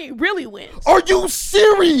 Kanye really wins. Are you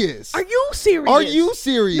serious? Are you serious? Are you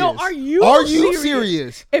serious? No, are you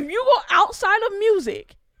serious? If you go outside of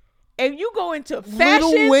music, if you go into fashion,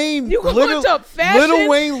 Lil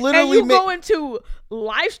Wayne literally go into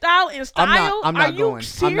lifestyle and style, I'm not going.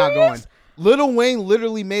 Serious? I'm not going. Lil Wayne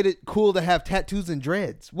literally made it cool to have tattoos and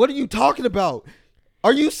dreads. What are you talking about?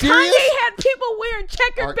 Are you serious? Kanye had people wearing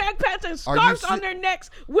checkered backpacks and scarves on their necks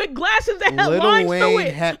with glasses that had lines through it. Lil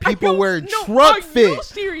Wayne had people wearing truck fit. Are you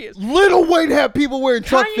serious? Lil Wayne had people wearing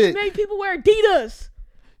truck fit. Kanye made people wear Adidas.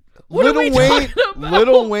 Lil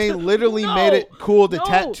Wayne literally made it cool to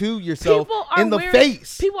tattoo yourself in the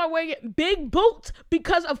face. People are wearing big boots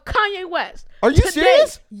because of Kanye West. Are you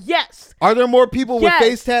serious? Yes. Are there more people with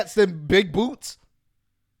face tats than big boots?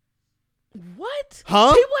 What?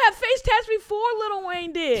 Huh? People had face tats before Lil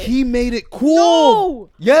Wayne did. He made it cool. No.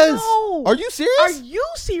 Yes. No. Are you serious? Are you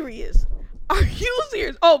serious? Are you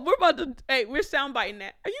serious? Oh, we're soundbiting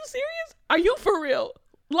that. Are you serious? Are you for real?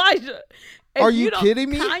 Elijah. Are you kidding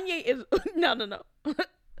me? Kanye is no.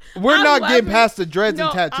 We're not getting past the dreads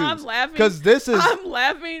and tattoos. I'm laughing because this is. I'm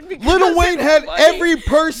laughing because Lil Wayne had every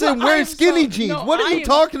person No, wearing skinny jeans. No, what are you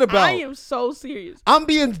talking about? I am so serious. I'm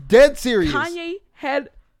being dead serious. Kanye had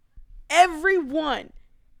everyone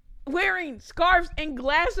wearing scarves and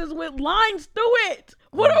glasses with lines through it.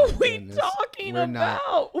 What are we talking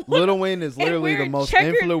about? Lil Wayne is literally the most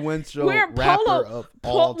influential rapper of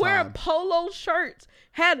all time. Wearing polo shirts.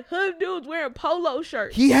 Had hood dudes wearing polo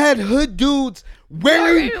shirts. He had hood dudes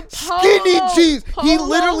wearing skinny jeans. He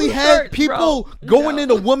literally had people going in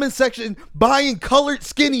the women's section buying colored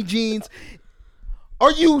skinny jeans.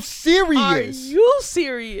 Are you serious? Are you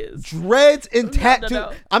serious? Dreads and tattoos.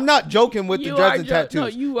 No. I'm not joking with the dreads and tattoos. No,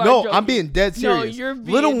 you are joking. I'm being dead serious. No, you're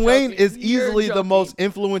being Lil Wayne joking. is easily the most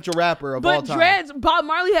influential rapper of all time. But dreads, Bob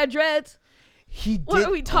Marley had dreads. He did. What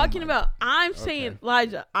are we talking about? I'm saying,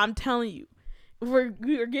 Elijah, I'm telling you. We're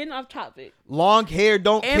getting off topic. Long hair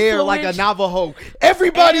don't care like a Navajo.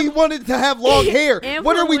 Everybody wanted to have long hair.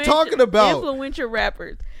 What are we talking about? Influential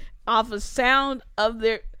rappers off of sound of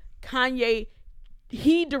their Kanye.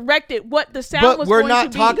 He directed what the sound was going to be. But we're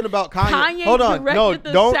not talking about Kanye. Hold on. No,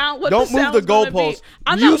 don't move the goalposts.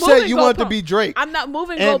 You said you want to be Drake. I'm not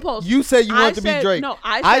moving goalposts. You said you want to be Drake. No,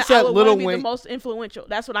 I said I would Lil be Wayne. the most influential.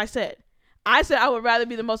 That's what I said. I said I would rather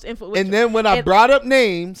be the most influential. And then when I brought up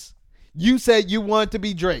names, you said you want to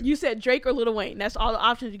be Drake. You said Drake or Lil Wayne. That's all the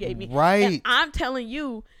options you gave me. Right. And I'm telling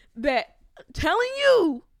you that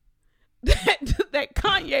Kanye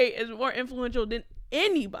is more influential than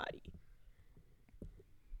anybody.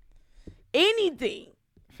 Anything.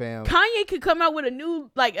 Fam. Kanye could come out with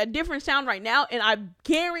a different sound right now, and I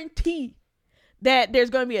guarantee that there's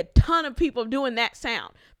going to be a ton of people doing that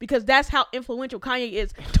sound because that's how influential Kanye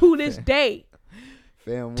is to this day.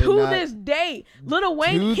 Fam, this day, Lil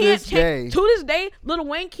Wayne can't change. To this day, Lil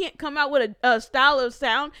Wayne can't come out with a style of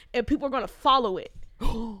sound and people are going to follow it.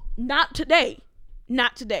 Not today.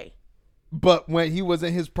 But when he was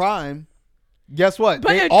in his prime, guess what?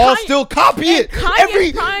 They all still copy it.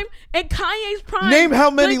 Kanye's prime. Name how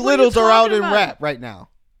many littles are out in rap right now.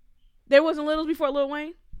 There wasn't littles before Lil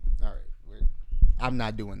Wayne? All right. I'm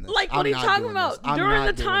not doing this. Like, what are you talking about? During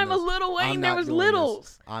the time of Lil Wayne, there was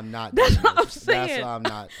littles. I'm not. That's what I'm saying. I'm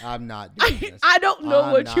not doing this. I don't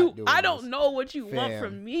know what you. I don't know what you want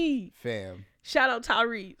from me. Fam. Shout out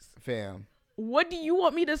Tyrese. Fam. What do you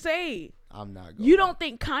want me to say? I'm not going. You don't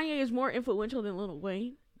think Kanye is more influential than Lil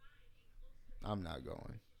Wayne? I'm not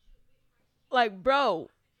going. Like, bro.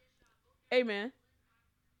 Hey, man.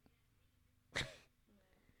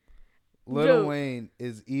 Lil Wayne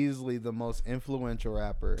is easily the most influential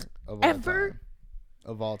rapper of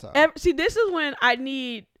all time. See, this is when I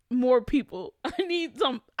need more people.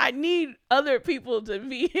 I need other people to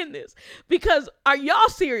be in this. Because are y'all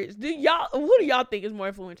serious? Who do y'all think is more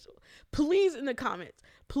influential? Please in the comments.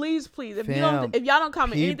 Please. If y'all don't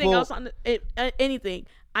comment anything else on anything,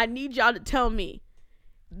 I need y'all to tell me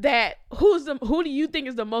that who do you think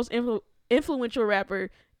is the most influential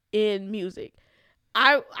rapper in music?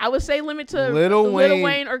 I would say limit to Lil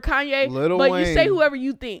Wayne or Kanye, you say whoever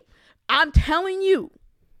you think. I'm telling you,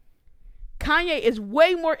 Kanye is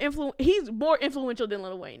way more he's more influential than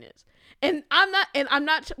Lil Wayne is. And I'm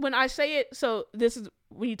not when I say it, so this is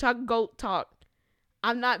when you talk GOAT talk,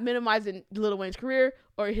 I'm not minimizing Lil Wayne's career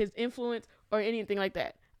or his influence or anything like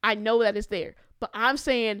that. I know that it's there. But I'm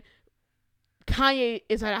saying Kanye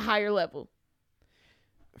is at a higher level.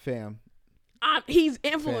 Fam. He's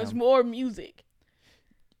influenced more music.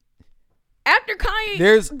 After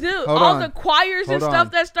Kanye, the choirs and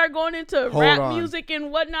stuff that start going into rap music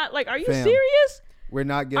and whatnot. Like, are you serious? We're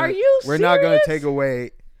not gonna take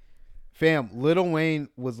away. Fam, Lil Wayne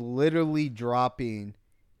was literally dropping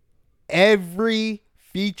every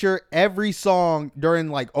feature, every song during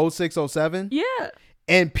like 06, 07. Yeah.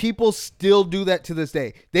 And people still do that to this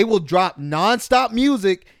day. They will drop nonstop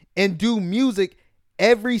music and do music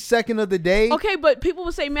every second of the day. Okay, but people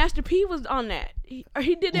would say Master P was on that. He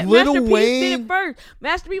did it. Lil Master Wayne P did it first.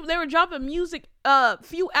 Master P, they were dropping music,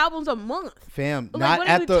 few albums a month. Fam,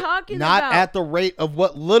 like, not at the rate of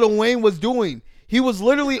what Lil Wayne was doing. He was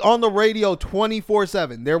literally on the radio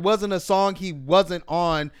 24/7. There wasn't a song he wasn't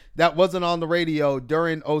on that wasn't on the radio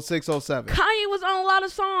during 06, 07. Kanye was on a lot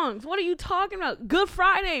of songs. What are you talking about? Good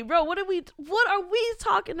Friday, bro. What are we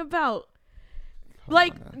talking about?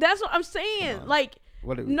 Like, that's what I'm saying. Like,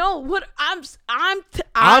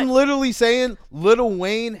 I'm literally saying Lil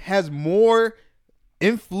Wayne has more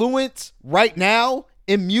influence right now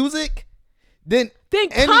in music than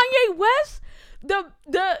Kanye West. The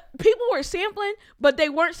people were sampling, but they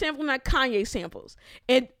weren't sampling like Kanye samples.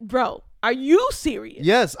 And bro, are you serious?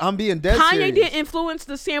 Yes, I'm being dead serious. Kanye didn't influence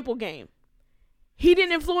the sample game. He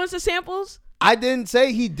didn't influence the samples. I didn't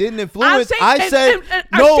say he didn't influence.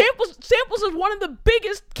 Samples is one of the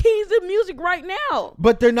biggest keys in music right now.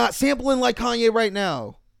 But they're not sampling like Kanye right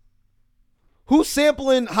now. Who's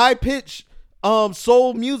sampling high pitch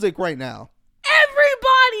soul music right now?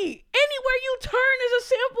 Everybody. Anywhere you turn is a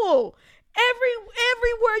sample.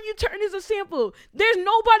 Everywhere you turn is a sample. There's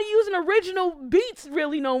nobody using original beats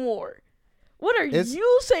really no more. What are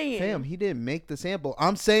you saying? Fam, he didn't make the sample.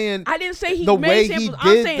 I'm saying I didn't say he made samples.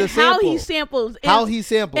 I'm saying how he samples. How he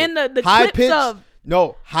sampled. And the clips of.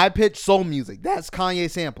 No, high-pitched soul music. That's Kanye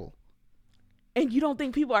sample. And you don't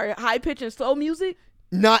think people are high-pitching soul music?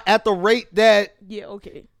 Not at the rate that. Yeah,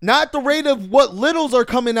 okay. Not at the rate of what littles are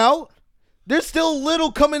coming out. There's still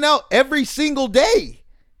little coming out every single day.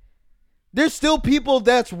 There's still people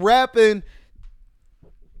that's rapping.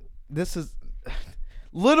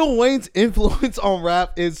 Lil Wayne's influence on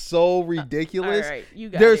rap is so ridiculous. All right, you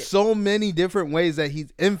got There's it. so many different ways that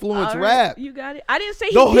he's influenced rap. You got it. I didn't say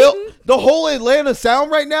he didn't. The whole Atlanta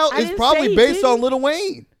sound right now is probably based on Lil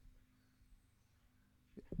Wayne.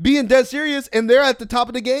 Being dead serious, and they're at the top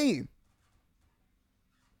of the game.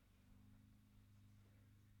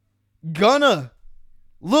 Gunna.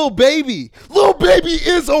 Lil Baby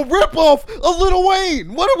is a ripoff of Lil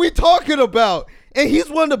Wayne. What are we talking about? And he's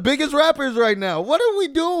one of the biggest rappers right now. What are we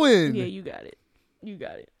doing? Yeah, you got it.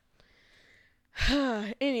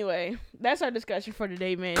 Anyway, that's our discussion for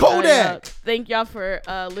today, man. Kodak. Thank y'all for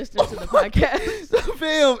listening to the podcast.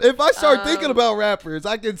 Fam, if I start thinking about rappers,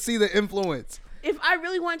 I can see the influence. If I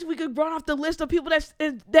really wanted to, we could run off the list of people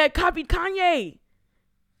that copied Kanye.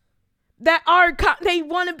 They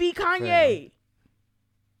want to be Kanye. Fam.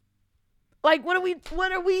 Like, what are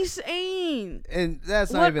we saying? And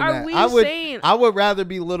that's not even that. Saying? I would rather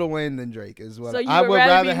be Lil Wayne than Drake is what So you I would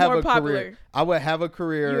rather be have more a popular. career. I would have a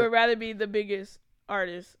career. You would rather be the biggest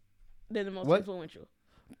artist than the most influential.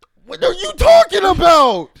 What are you talking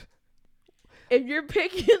about? If you're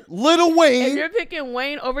picking Lil Wayne, if you're picking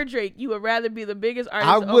Wayne over Drake, you would rather be the biggest artist.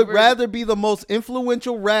 I would rather be the most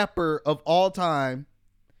influential rapper of all time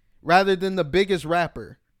rather than the biggest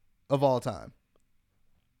rapper of all time.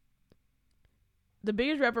 The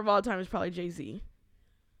biggest rapper of all time is probably Jay-Z.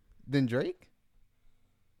 Then Drake?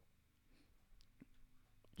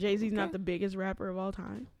 Jay-Z's not the biggest rapper of all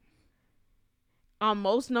time. On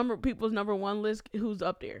most people's number one list, who's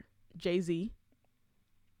up there? Jay-Z.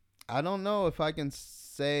 I don't know if I can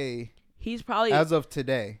say he's probably as of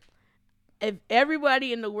today. If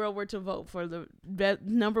everybody in the world were to vote for the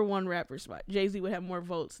number one rapper spot, Jay-Z would have more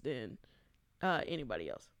votes than anybody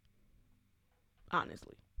else.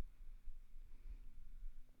 Honestly.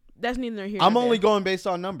 That's neither here nor I'm only there. going based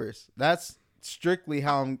on numbers. That's strictly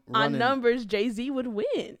how I'm running. On numbers, Jay-Z would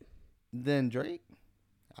win. Then Drake?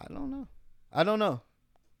 I don't know.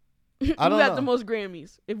 Who got the most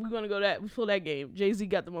Grammys? If we're gonna go pull that game, Jay-Z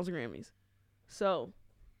got the most Grammys. So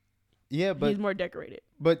yeah, but he's more decorated.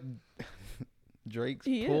 But Drake's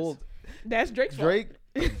pulled. That's Drake's fault. Drake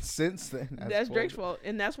since then. That's Drake's fault,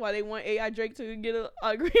 and that's why they want AI Drake to get a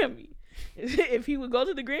Grammy. If he would go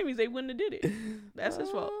to the Grammys, they wouldn't have did it. That's his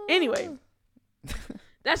fault. Anyway,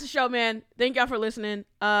 that's the show, man. Thank y'all for listening.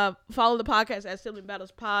 Follow the podcast at Sibling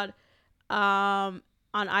Battles Pod on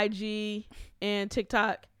IG and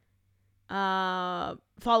TikTok.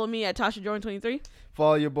 Follow me at Tasha Jordan 23.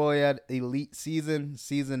 Follow your boy at Elite Season.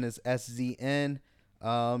 Season is SZN.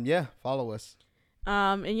 Yeah, follow us.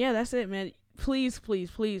 And yeah, that's it, man. Please,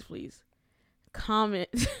 please, please, please comment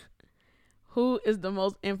who is the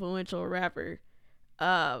most influential rapper.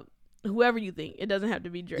 Whoever you think. It doesn't have to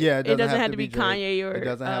be Drake. Yeah, it doesn't have to be Drake. Kanye or it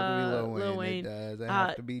doesn't have to be Lil Wayne. It doesn't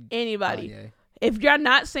have to be anybody. Kanye. If you're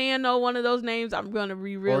not saying no one of those names, I'm gonna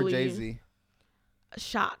be really or Jay-Z.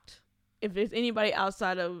 shocked. If it's anybody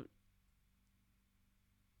outside of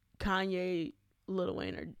Kanye, Lil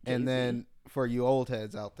Wayne, or Jay-Z. And then for you old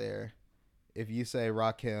heads out there, if you say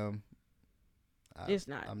Rakim, it's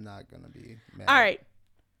not. I'm not gonna be mad. All right,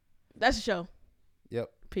 that's the show. Yep.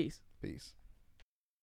 Peace. Peace.